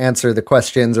able to answer the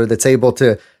questions, or that's able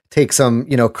to take some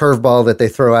curveball that they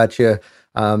throw at you.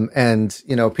 And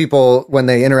people, when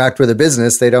they interact with a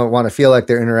business, they don't want to feel like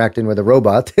they're interacting with a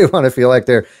robot. They want to feel like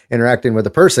they're interacting with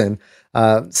a person.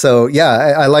 So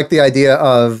yeah, I like the idea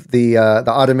of the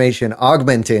automation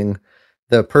augmenting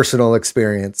the personal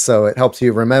experience. So it helps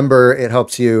you remember, it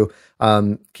helps you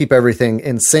keep everything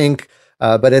in sync.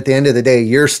 But at the end of the day,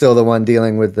 you're still the one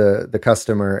dealing with the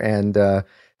customer. And,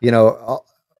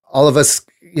 all of us,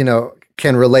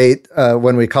 can relate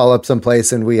when we call up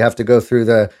someplace and we have to go through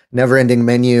the never ending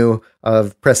menu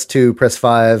of press 2, press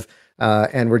 5.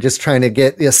 And we're just trying to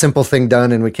get a simple thing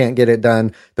done and we can't get it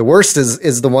done. The worst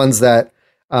is the ones that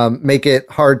make it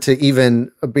hard to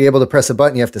even be able to press a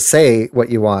button. You have to say what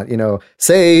you want,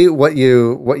 say what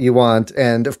you want.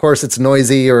 And of course it's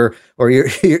noisy, or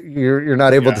you're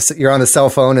not able to, you're on a cell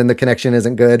phone and the connection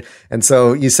isn't good. And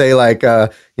so you say like, I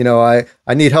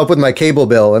need help with my cable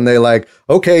bill. And they like,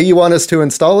 okay, you want us to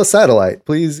install a satellite,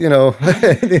 please, you're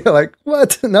like,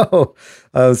 what? No.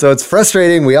 So it's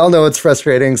frustrating. We all know it's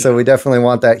frustrating. So we definitely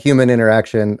want that human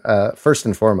interaction, first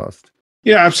and foremost.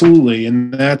 Yeah, absolutely.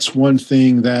 And that's one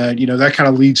thing that, that kind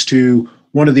of leads to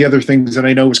one of the other things that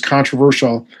I know is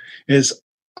controversial is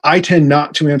I tend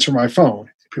not to answer my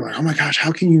phone. People are like, oh my gosh,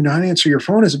 how can you not answer your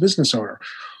phone as a business owner?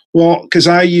 Well, because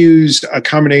I use a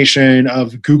combination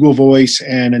of Google Voice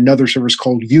and another service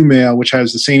called YouMail, which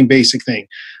has the same basic thing.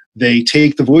 They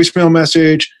take the voicemail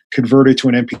message, convert it to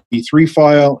an MP3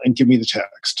 file, and give me the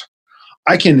text.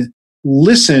 I can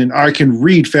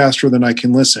read faster than I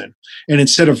can listen. And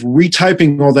instead of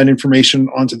retyping all that information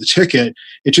onto the ticket,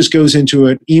 it just goes into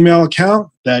an email account.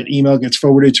 That email gets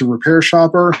forwarded to Repair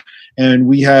Shopper, and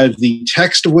we have the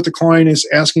text of what the client is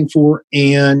asking for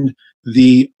and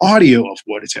the audio of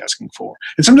what it's asking for.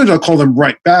 And sometimes I'll call them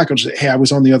right back. I'll just say, hey, I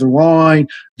was on the other line,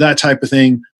 that type of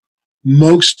thing.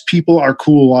 Most people are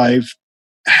cool. I've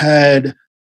had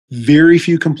very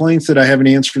few complaints that I haven't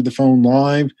answered the phone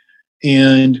live.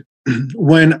 And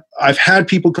when I've had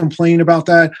people complain about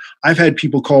that, I've had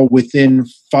people call within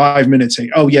 5 minutes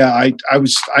saying, "Oh yeah,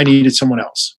 I needed someone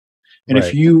else." And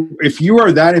right. if you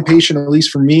are that impatient, at least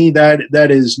for me,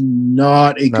 that is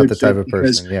not a good type of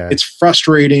person. Yeah. It's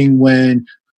frustrating when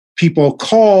people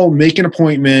call, make an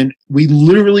appointment. We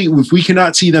literally, if we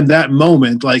cannot see them that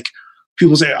moment, like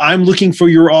people say, "I'm looking for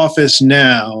your office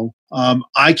now.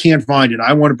 I can't find it.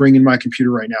 I want to bring in my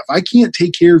computer right now." If I can't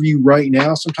take care of you right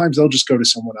now, sometimes they'll just go to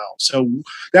someone else. So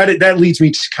that leads me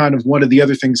to kind of one of the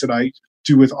other things that I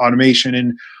do with automation.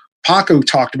 And Paco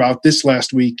talked about this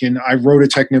last week, and I wrote a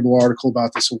Technibble article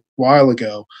about this a while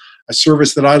ago, a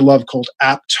service that I love called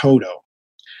AppToto.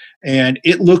 And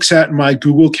it looks at my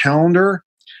Google Calendar,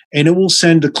 and it will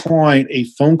send the client a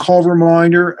phone call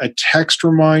reminder, a text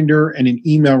reminder, and an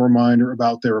email reminder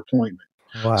about their appointment.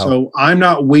 Wow. So I'm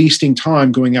not wasting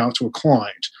time going out to a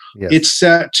client. Yes. It's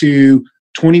set to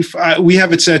 25. We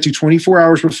have it set to 24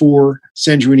 hours before,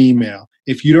 send you an email.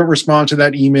 If you don't respond to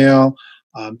that email,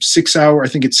 6 hours,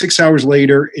 I think it's 6 hours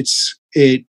later,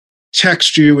 it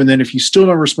texts you. And then if you still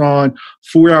don't respond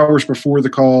 4 hours before the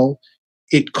call,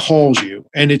 it calls you.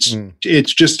 And it's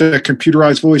just a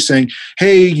computerized voice saying,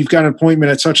 "Hey, you've got an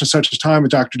appointment at such and such a time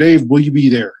with Dr. Dave. Will you be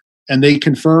there?" And they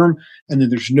confirm, and then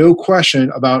there's no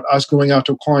question about us going out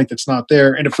to a client that's not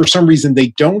there. And if for some reason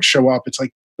they don't show up, it's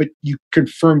like, but you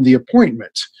confirmed the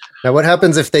appointment. Now, what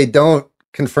happens if they don't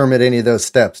confirm at any of those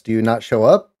steps? Do you not show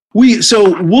up?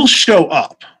 We'll show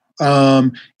up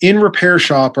in Repair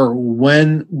Shopper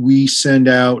when we send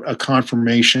out a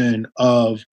confirmation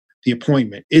of the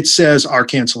appointment. It says our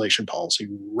cancellation policy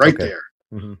right there.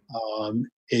 Mm-hmm.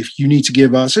 If you need to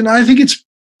give us, and I think it's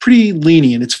pretty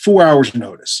lenient, it's 4 hours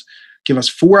notice. Give us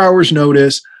 4 hours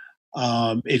notice.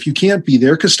 If you can't be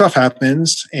there, because stuff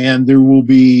happens, and there will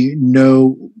be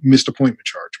no missed appointment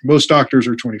charge. Most doctors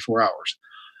are 24 hours.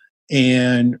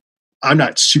 And I'm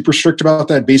not super strict about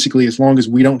that. Basically, as long as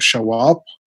we don't show up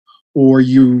or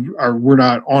we're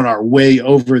not on our way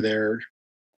over there,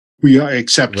 we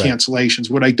accept cancellations.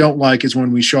 What I don't like is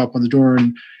when we show up on the door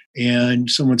and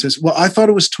someone says, "Well, I thought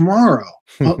it was tomorrow."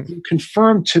 Well, you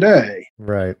confirmed today.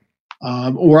 Right.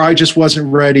 Or I just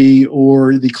wasn't ready,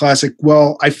 or the classic,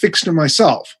 "Well, I fixed it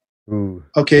myself." Ooh,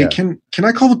 okay, yeah. Can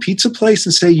I call the pizza place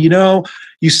and say,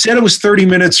 you said it was 30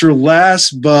 minutes or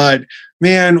less, but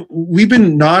man, we've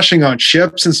been noshing on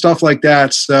chips and stuff like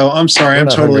that. So I'm sorry, I'm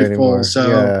totally full.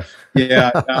 So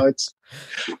yeah, no, it's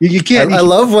you can't. I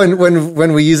love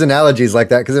when we use analogies like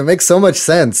that, because it makes so much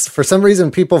sense. For some reason,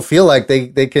 people feel like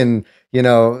they can,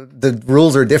 the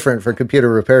rules are different for computer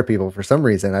repair people for some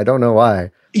reason. I don't know why.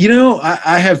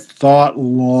 I have thought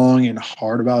long and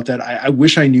hard about that. I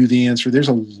wish I knew the answer. There's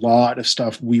a lot of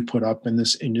stuff we put up in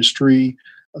this industry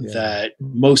that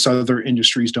most other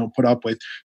industries don't put up with.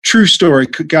 True story,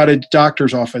 got a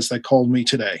doctor's office that called me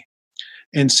today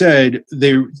and said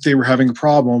they were having a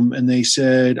problem, and they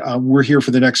said, "We're here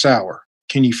for the next hour.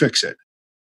 Can you fix it?"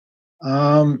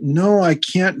 No, I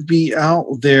can't be out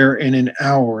there in an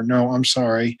hour. No, I'm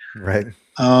sorry. Right.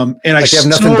 And I have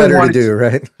nothing better to do,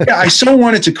 right? Yeah, I so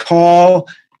wanted to call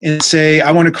and say,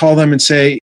 I want to call them and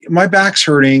say, "My back's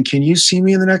hurting. Can you see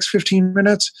me in the next 15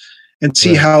 minutes? And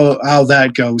see how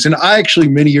that goes." And I actually,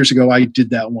 many years ago, I did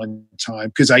that one time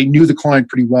because I knew the client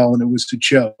pretty well and it was a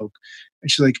joke. And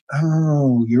she's like,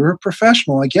 oh, you're a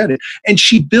professional. I get it. And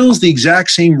she bills the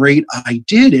exact same rate I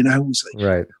did. And I was like,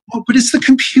 Right. well, but it's the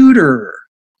computer.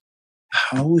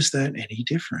 How is that any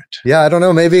different? Yeah, I don't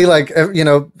know. Maybe like,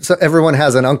 so everyone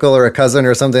has an uncle or a cousin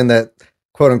or something that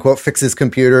quote unquote fixes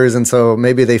computers. And so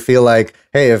maybe they feel like,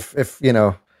 hey, if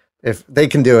they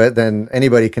can do it, then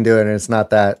anybody can do it. And it's not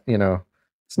that,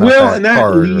 it's not Well, that and that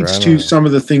hard, leads to some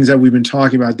of the things that we've been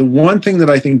talking about. The one thing that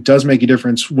I think does make a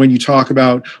difference when you talk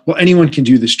about, well, anyone can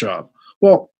do this job.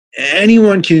 Well,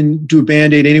 anyone can do a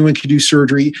Band-Aid, anyone can do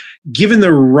surgery. Given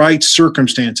the right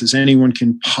circumstances, anyone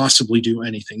can possibly do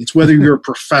anything. It's whether you're a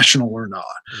professional or not.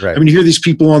 Right. I mean, you hear these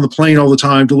people on the plane all the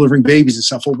time delivering babies and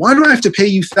stuff. Well, why do I have to pay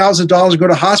you $1,000 to go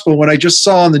to hospital when I just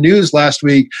saw on the news last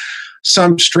week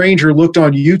some stranger looked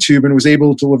on YouTube and was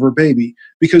able to deliver a baby?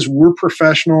 Because we're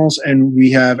professionals and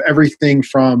we have everything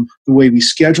from the way we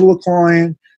schedule a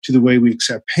client to the way we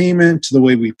accept payment to the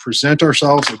way we present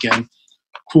ourselves. Again,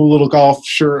 cool little golf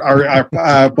shirt,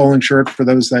 our bowling shirt for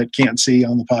those that can't see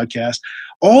on the podcast.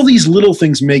 All these little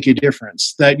things make a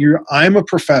difference. I'm a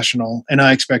professional and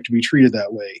I expect to be treated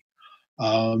that way.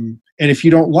 And if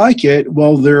you don't like it,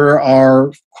 well, there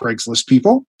are Craigslist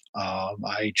people.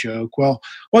 I joke, well,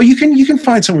 you can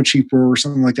find someone cheaper or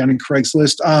something like that in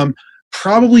Craigslist.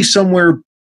 Probably somewhere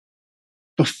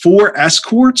before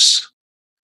escorts,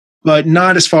 but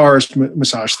not as far as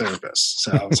massage therapists.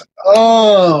 So I was like,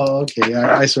 oh, okay,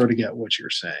 I sort of get what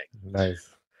you're saying. Nice.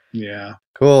 Yeah.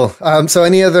 Cool. So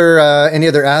any other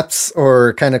apps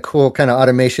or kind of cool kind of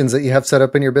automations that you have set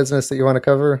up in your business that you want to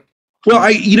cover? Well,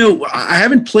 I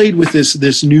haven't played with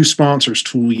this new sponsors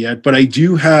tool yet, but I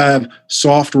do have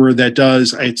software that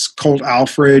it's called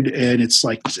Alfred, and it's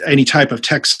like any type of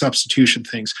text substitution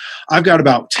things. I've got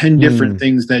about 10 different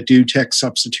things that do text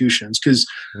substitutions because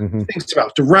things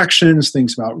about directions,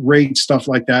 things about rates, stuff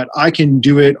like that. I can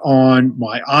do it on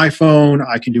my iPhone.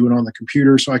 I can do it on the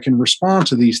computer, so I can respond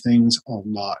to these things a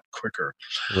lot quicker.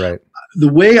 Right.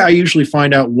 The way I usually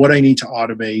find out what I need to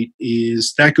automate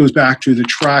is that goes back to the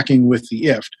tracking with the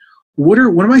IFT. What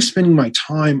am I spending my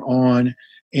time on,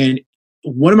 and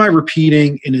what am I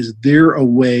repeating, and is there a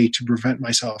way to prevent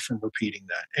myself from repeating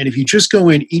that? And if you just go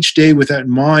in each day with that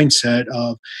mindset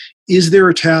of, is there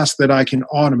a task that I can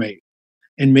automate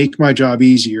and make my job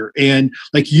easier? And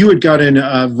like you had got in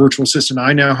a virtual assistant,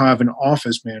 I now have an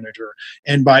office manager.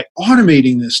 And by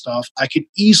automating this stuff, I could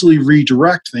easily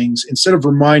redirect things. Instead of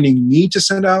reminding me to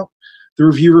send out the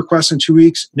review request in 2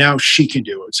 weeks, now she can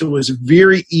do it. So it was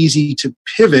very easy to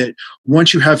pivot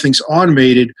once you have things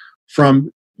automated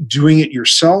from doing it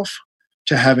yourself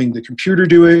to having the computer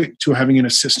do it to having an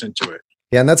assistant do it.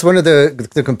 Yeah, and that's one of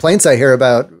the complaints I hear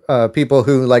about people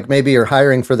who like maybe are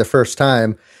hiring for the first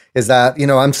time is that,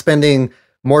 I'm spending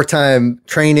more time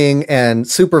training and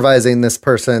supervising this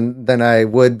person than I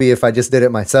would be if I just did it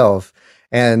myself.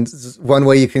 And one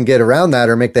way you can get around that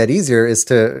or make that easier is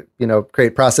to,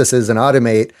 create processes and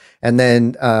automate. And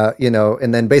then,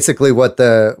 and then basically what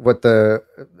the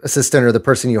assistant or the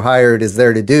person you hired is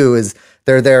there to do is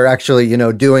they're there actually,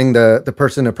 doing the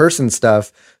person to person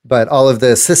stuff, but all of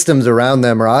the systems around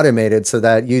them are automated so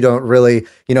that you don't really,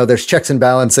 there's checks and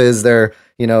balances. They're,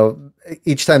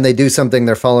 each time they do something,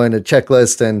 they're following a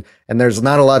checklist and there's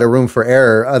not a lot of room for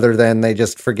error other than they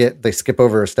just forget, they skip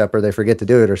over a step or they forget to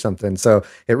do it or something. So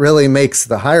it really makes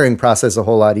the hiring process a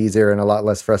whole lot easier and a lot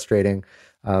less frustrating,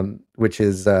 which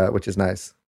is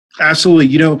nice. Absolutely.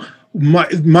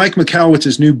 Mike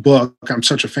Michalowicz's new book, I'm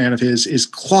such a fan of his, is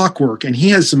Clockwork. And he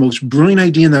has the most brilliant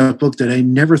idea in that book that I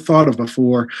never thought of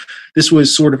before. This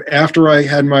was sort of after I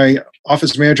had my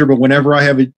office manager, but whenever I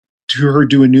have her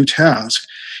do a new task,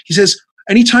 he says,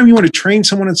 anytime you want to train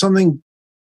someone in something,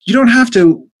 you don't have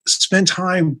to spend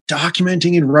time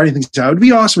documenting and writing things out. It would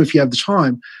be awesome if you have the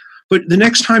time. But the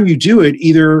next time you do it,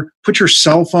 either put your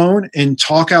cell phone and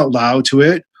talk out loud to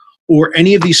it, or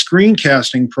any of these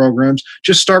screencasting programs,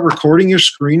 just start recording your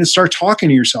screen and start talking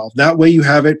to yourself. That way you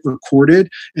have it recorded,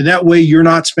 and that way you're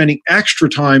not spending extra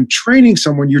time training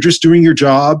someone. You're just doing your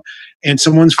job, and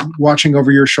someone's watching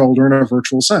over your shoulder in a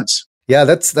virtual sense. Yeah,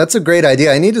 that's a great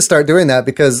idea. I need to start doing that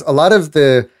because a lot of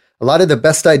the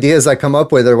best ideas I come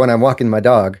up with are when I'm walking my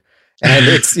dog. And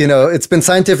it's, it's been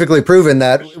scientifically proven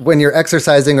that when you're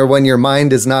exercising or when your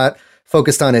mind is not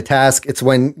focused on a task, it's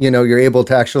when, you're able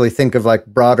to actually think of like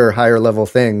broader, higher level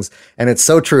things. And it's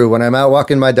so true. When I'm out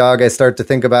walking my dog, I start to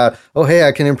think about, oh, hey,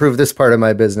 I can improve this part of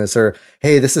my business, or,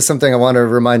 hey, this is something I want to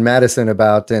remind Madison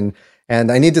about. And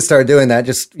I need to start doing that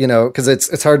just, because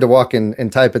it's hard to walk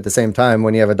and type at the same time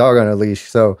when you have a dog on a leash.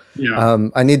 So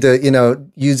I need to,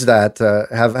 use that,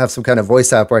 have some kind of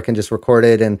voice app where I can just record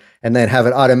it and then have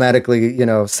it automatically,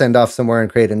 send off somewhere and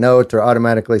create a note, or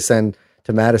automatically send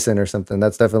to Madison or something.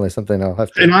 That's definitely something I'll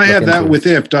have to. And I have that with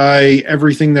IFT.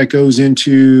 Everything that goes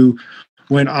into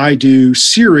when I do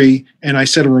Siri and I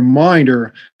set a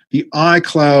reminder, the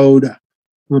iCloud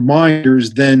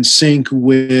reminders then sync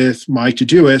with my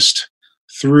Todoist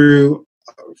through.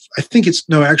 I think it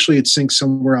syncs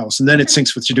somewhere else, and then it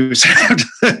syncs with Todoist.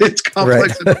 It's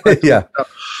complex. Right. Yeah.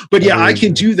 But yeah, I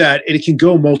can do that, and it can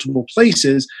go multiple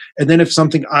places. And then if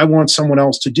something I want someone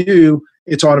else to do,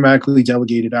 it's automatically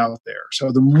delegated out there.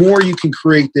 So the more you can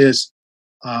create this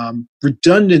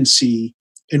redundancy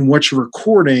in what you're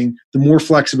recording, the more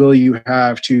flexibility you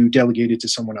have to delegate it to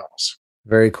someone else.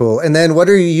 Very cool. And then what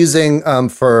are you using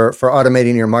for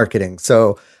automating your marketing?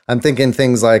 So I'm thinking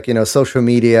things like, social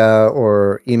media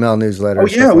or email newsletters. Oh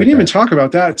yeah, we didn't even talk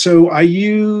about that. So I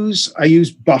use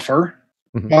Buffer.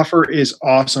 Mm-hmm. Buffer is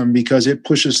awesome because it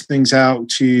pushes things out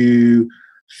to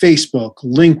Facebook,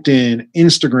 LinkedIn,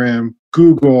 Instagram,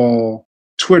 Google,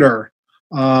 Twitter.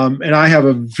 And I have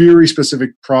a very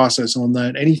specific process on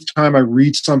that. Anytime I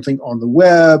read something on the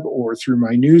web or through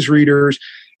my news readers,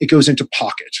 it goes into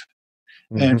Pocket.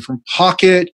 Mm-hmm. And from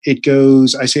Pocket, it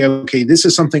goes, I say, okay, this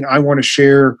is something I want to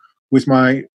share with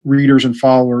my readers and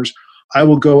followers. I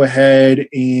will go ahead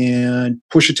and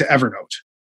push it to Evernote.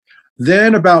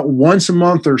 Then about once a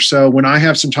month or so, when I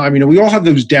have some time, we all have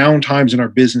those down times in our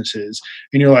businesses,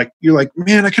 and you're like,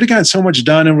 man, I could have gotten so much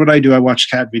done. And what I do, I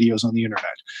watch cat videos on the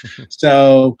internet.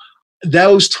 So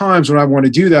those times when I want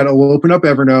to do that, I'll open up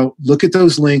Evernote, look at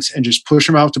those links, and just push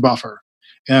them out to Buffer.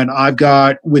 And I've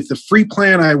got, with the free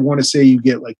plan, I want to say you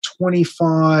get like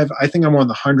 25. I think I'm on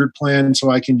the 100 plan,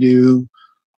 so I can do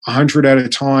 100 at a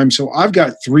time. So I've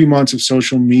got 3 months of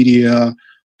social media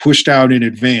pushed out in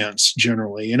advance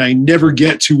generally. And I never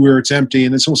get to where it's empty.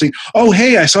 And then someone will say, oh,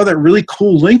 hey, I saw that really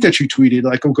cool link that you tweeted.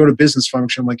 Like, I'll go to Business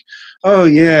Function. I'm like, oh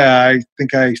yeah, I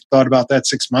think I thought about that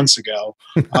 6 months ago.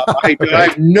 I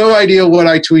have no idea what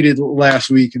I tweeted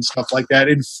last week and stuff like that.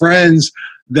 And friends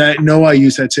that know I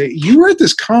use that say, you were at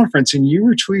this conference and you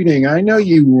were tweeting. I know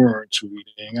you weren't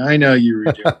tweeting. I know you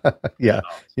were doing yeah,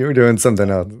 you were doing something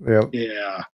else. Yep.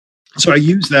 Yeah. So I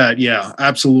use that. Yeah,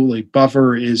 absolutely.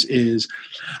 Buffer is,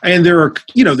 and there are,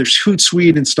 there's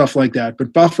Hootsuite and stuff like that,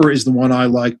 but Buffer is the one I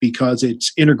like because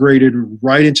it's integrated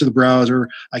right into the browser.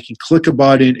 I can click a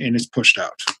button and it's pushed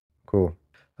out. Cool.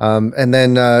 And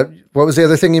then what was the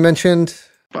other thing you mentioned?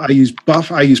 I use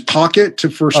Pocket to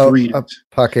first read it.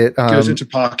 Pocket. It goes into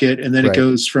Pocket, and then it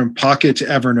goes from Pocket to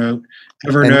Evernote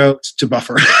to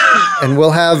Buffer. And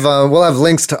we'll have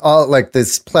links to all, like,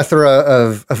 this plethora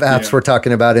of apps we're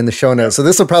talking about in the show notes. So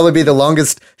this will probably be the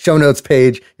longest show notes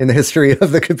page in the history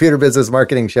of the Computer Business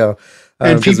Marketing Show.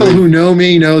 And people who know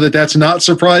me know that that's not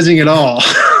surprising at all.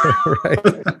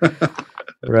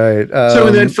 Right. So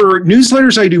and then for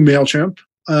newsletters, I do MailChimp.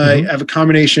 I have a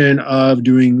combination of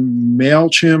doing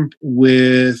MailChimp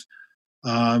with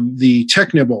the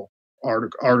TechNibble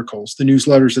articles, the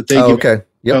newsletters that they give. Okay.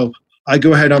 Yep. So I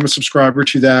go ahead, I'm a subscriber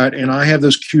to that, and I have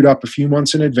those queued up a few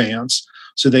months in advance,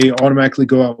 so they automatically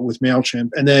go out with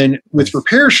MailChimp. And then with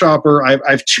Repair Shopper, I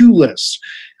have two lists.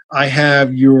 I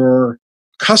have your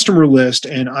customer list,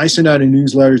 and I send out a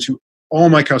newsletter to all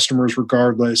my customers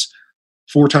regardless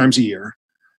 4 times a year.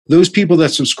 Those people that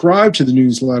subscribe to the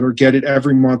newsletter get it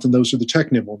every month, and those are the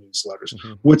TechNibble newsletters.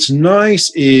 Mm-hmm. What's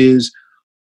nice is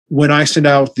when I send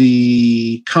out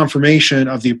the confirmation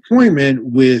of the appointment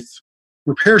with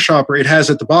Repair Shopper, it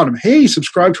has at the bottom, hey,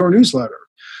 subscribe to our newsletter.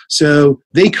 So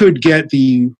they could get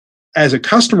as a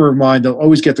customer of mine, they'll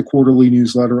always get the quarterly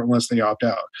newsletter unless they opt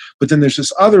out. But then there's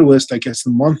this other list that gets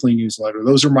the monthly newsletter.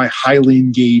 Those are my highly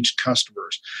engaged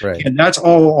customers. Right. And that's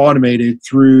all automated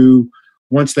through,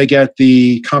 once they get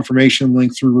the confirmation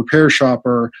link through Repair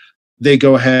Shopper, they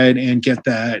go ahead and get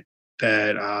that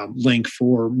link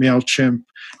for MailChimp.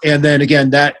 And then again,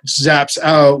 that zaps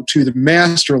out to the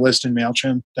master list in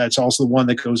MailChimp. That's also the one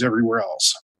that goes everywhere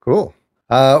else. Cool.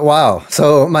 Wow.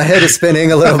 So my head is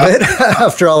spinning a little bit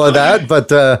after all of that, but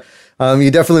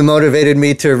you definitely motivated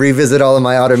me to revisit all of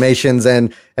my automations,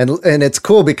 and it's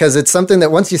cool because it's something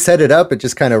that once you set it up, it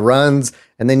just kind of runs,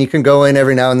 and then you can go in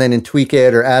every now and then and tweak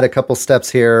it or add a couple steps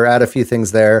here or add a few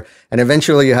things there. And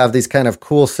eventually you have these kind of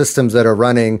cool systems that are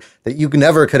running that you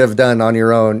never could have done on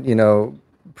your own,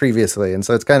 previously. And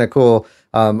so it's kind of cool.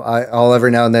 I'll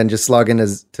every now and then just log in to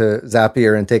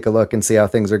Zapier and take a look and see how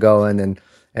things are going and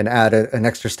add an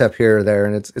extra step here or there.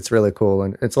 And it's really cool.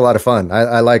 And it's a lot of fun.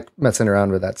 I like messing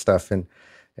around with that stuff. And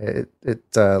it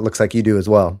looks like you do as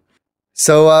well.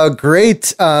 So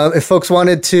great. If folks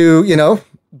wanted to,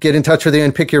 get in touch with you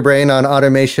and pick your brain on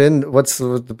automation, what's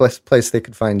the best place they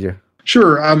could find you?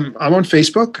 Sure. I'm on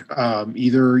Facebook.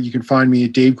 Either you can find me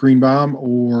at Dave Greenbaum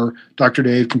or Dr.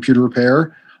 Dave Computer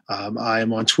Repair. I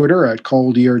am on Twitter at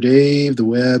CallDrDave, the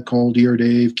web,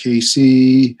 CallDrDave,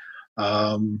 KC,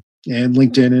 and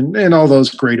LinkedIn and all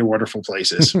those great and wonderful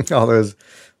places. all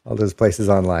those places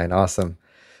online. Awesome.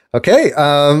 Okay.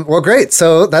 Well, great.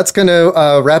 So that's going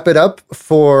to wrap it up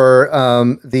for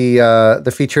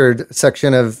the featured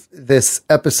section of this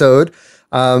episode.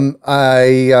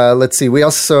 Let's see. We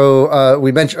also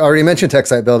already mentioned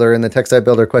TechSite Builder in the TechSite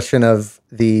Builder question of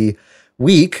the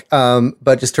week.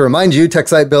 But just to remind you,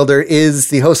 TechSite Builder is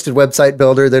the hosted website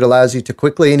builder that allows you to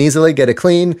quickly and easily get a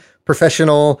clean,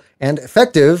 professional, and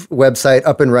effective website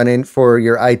up and running for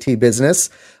your IT business.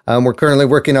 We're currently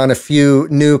working on a few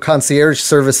new concierge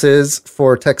services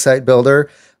for TechSite Builder.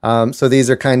 So these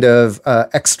are kind of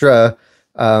extra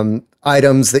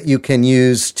items that you can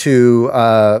use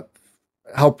to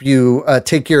help you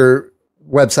take your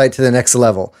website to the next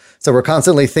level. So we're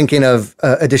constantly thinking of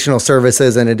additional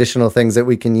services and additional things that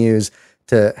we can use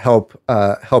to help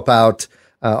out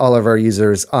all of our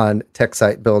users on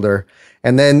TechSite Builder.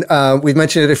 And then we've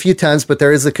mentioned it a few times, but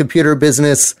there is a computer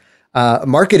business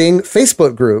marketing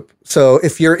Facebook group. So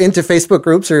if you're into Facebook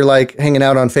groups or you're like hanging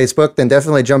out on Facebook, then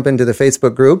definitely jump into the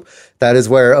Facebook group. That is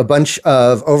where a bunch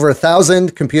of over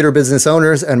 1,000 computer business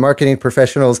owners and marketing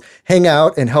professionals hang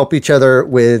out and help each other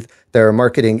with their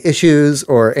marketing issues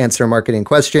or answer marketing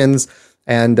questions.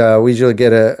 And we usually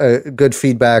get a good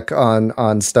feedback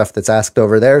on stuff that's asked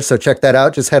over there. So check that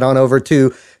out. Just head on over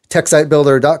to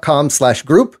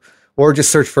techsitebuilder.com/group or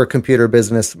just search for computer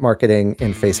business marketing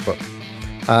in Facebook.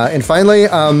 And finally,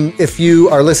 if you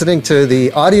are listening to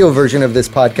the audio version of this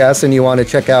podcast and you want to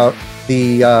check out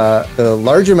the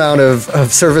large amount of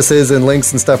services and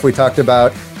links and stuff we talked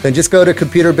about, then just go to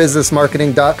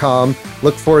computerbusinessmarketing.com,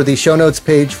 look for the show notes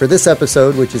page for this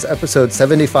episode, which is episode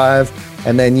 75,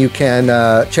 and then you can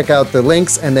check out the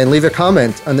links and then leave a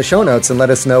comment on the show notes and let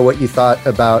us know what you thought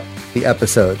about the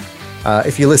episode.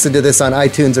 If you listen to this on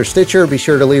iTunes or Stitcher, be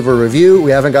sure to leave a review.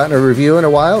 We haven't gotten a review in a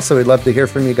while, so we'd love to hear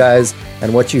from you guys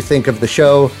and what you think of the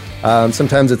show.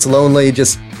 Sometimes it's lonely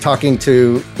just talking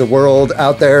to the world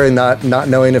out there and not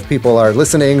knowing if people are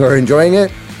listening or enjoying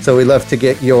it. So we'd love to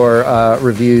get your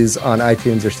reviews on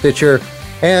iTunes or Stitcher.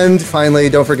 And finally,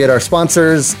 don't forget our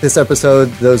sponsors this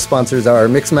episode. Those sponsors are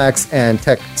Mixmax and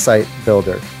TechSite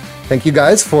Builder. Thank you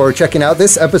guys for checking out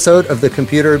this episode of the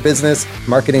Computer Business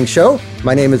Marketing Show.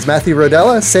 My name is Matthew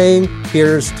Rodella, saying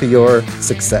here's to your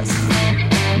success.